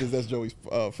 George George. Spathis. That's Joey's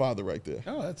father right there.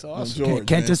 Oh, that's Young awesome. George,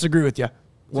 Can't man. disagree with you.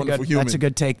 Wonderful human. That's a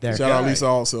good take there. Shout out Lisa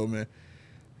also, man.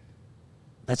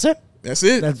 That's it. That's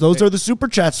it. Those are the super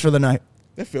chats for the night.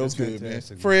 That feels That's good,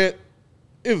 fantastic. man. Fred,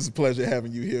 it was a pleasure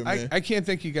having you here, man. I can't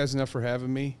thank you guys enough for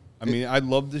having me. I mean, I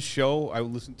love this show. I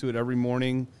listen to it every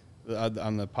morning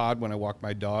on the pod when I walk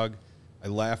my dog. I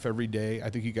laugh every day.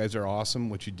 I think you guys are awesome,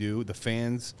 what you do. The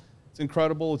fans, it's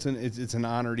incredible. It's an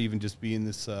honor to even just be in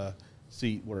this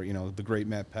seat where, the great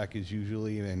Matt Peck is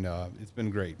usually, and it's been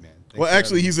great, man. Thanks well, for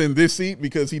actually, having me. he's in this seat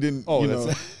because he didn't,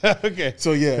 okay.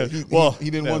 So, yeah, he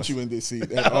didn't want you in this seat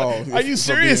at all. Are you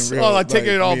serious? Oh, I'm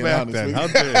taking it all back then. How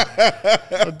dare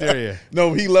you? How dare you?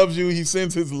 No, he loves you. He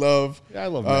sends his love. Yeah, I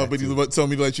love Matt, but he told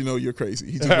me to let you know you're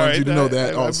crazy. He just All wants right, you to know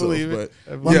that I also. believe it.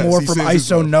 But One yes, more he from sends his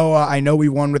ISO love. Noah. I know we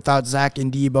won without Zach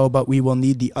and Debo, but we will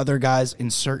need the other guys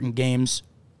in certain games.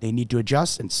 They need to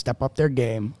adjust and step up their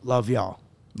game. Love y'all.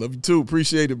 Love you too.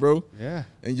 Appreciate it, bro. Yeah.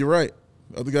 And you're right.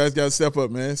 Other guys got to step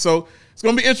up, man. So it's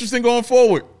going to be interesting going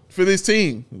forward for this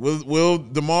team. Will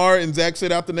DeMar and Zach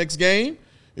sit out the next game?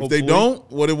 If Hopefully. they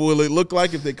don't, what will it look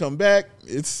like if they come back?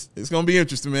 It's going to be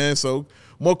interesting, man. So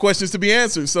more questions to be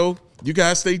answered. So you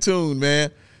guys stay tuned,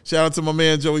 man. Shout out to my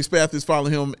man Joey Spathis. Follow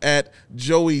him at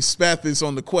Joey Spathis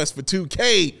on the quest for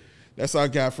 2K. That's our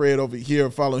guy Fred over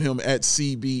here. Follow him at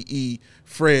CBE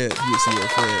Fred. Yes, he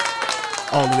is Fred.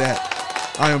 All of that.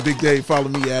 I am Big Dave. Follow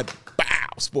me at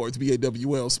Sports,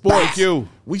 BAWL Sports. Thank you.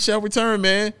 We shall return,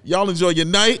 man. Y'all enjoy your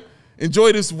night.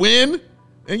 Enjoy this win.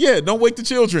 And yeah, don't wake the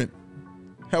children.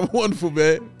 Have a wonderful,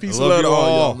 man. Peace and love to all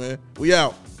y'all, man. We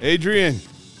out. Adrian.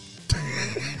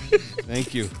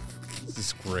 Thank you. This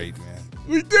is great, man.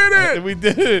 We did it. We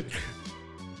did it.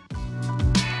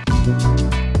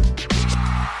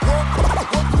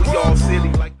 We all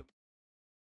silly like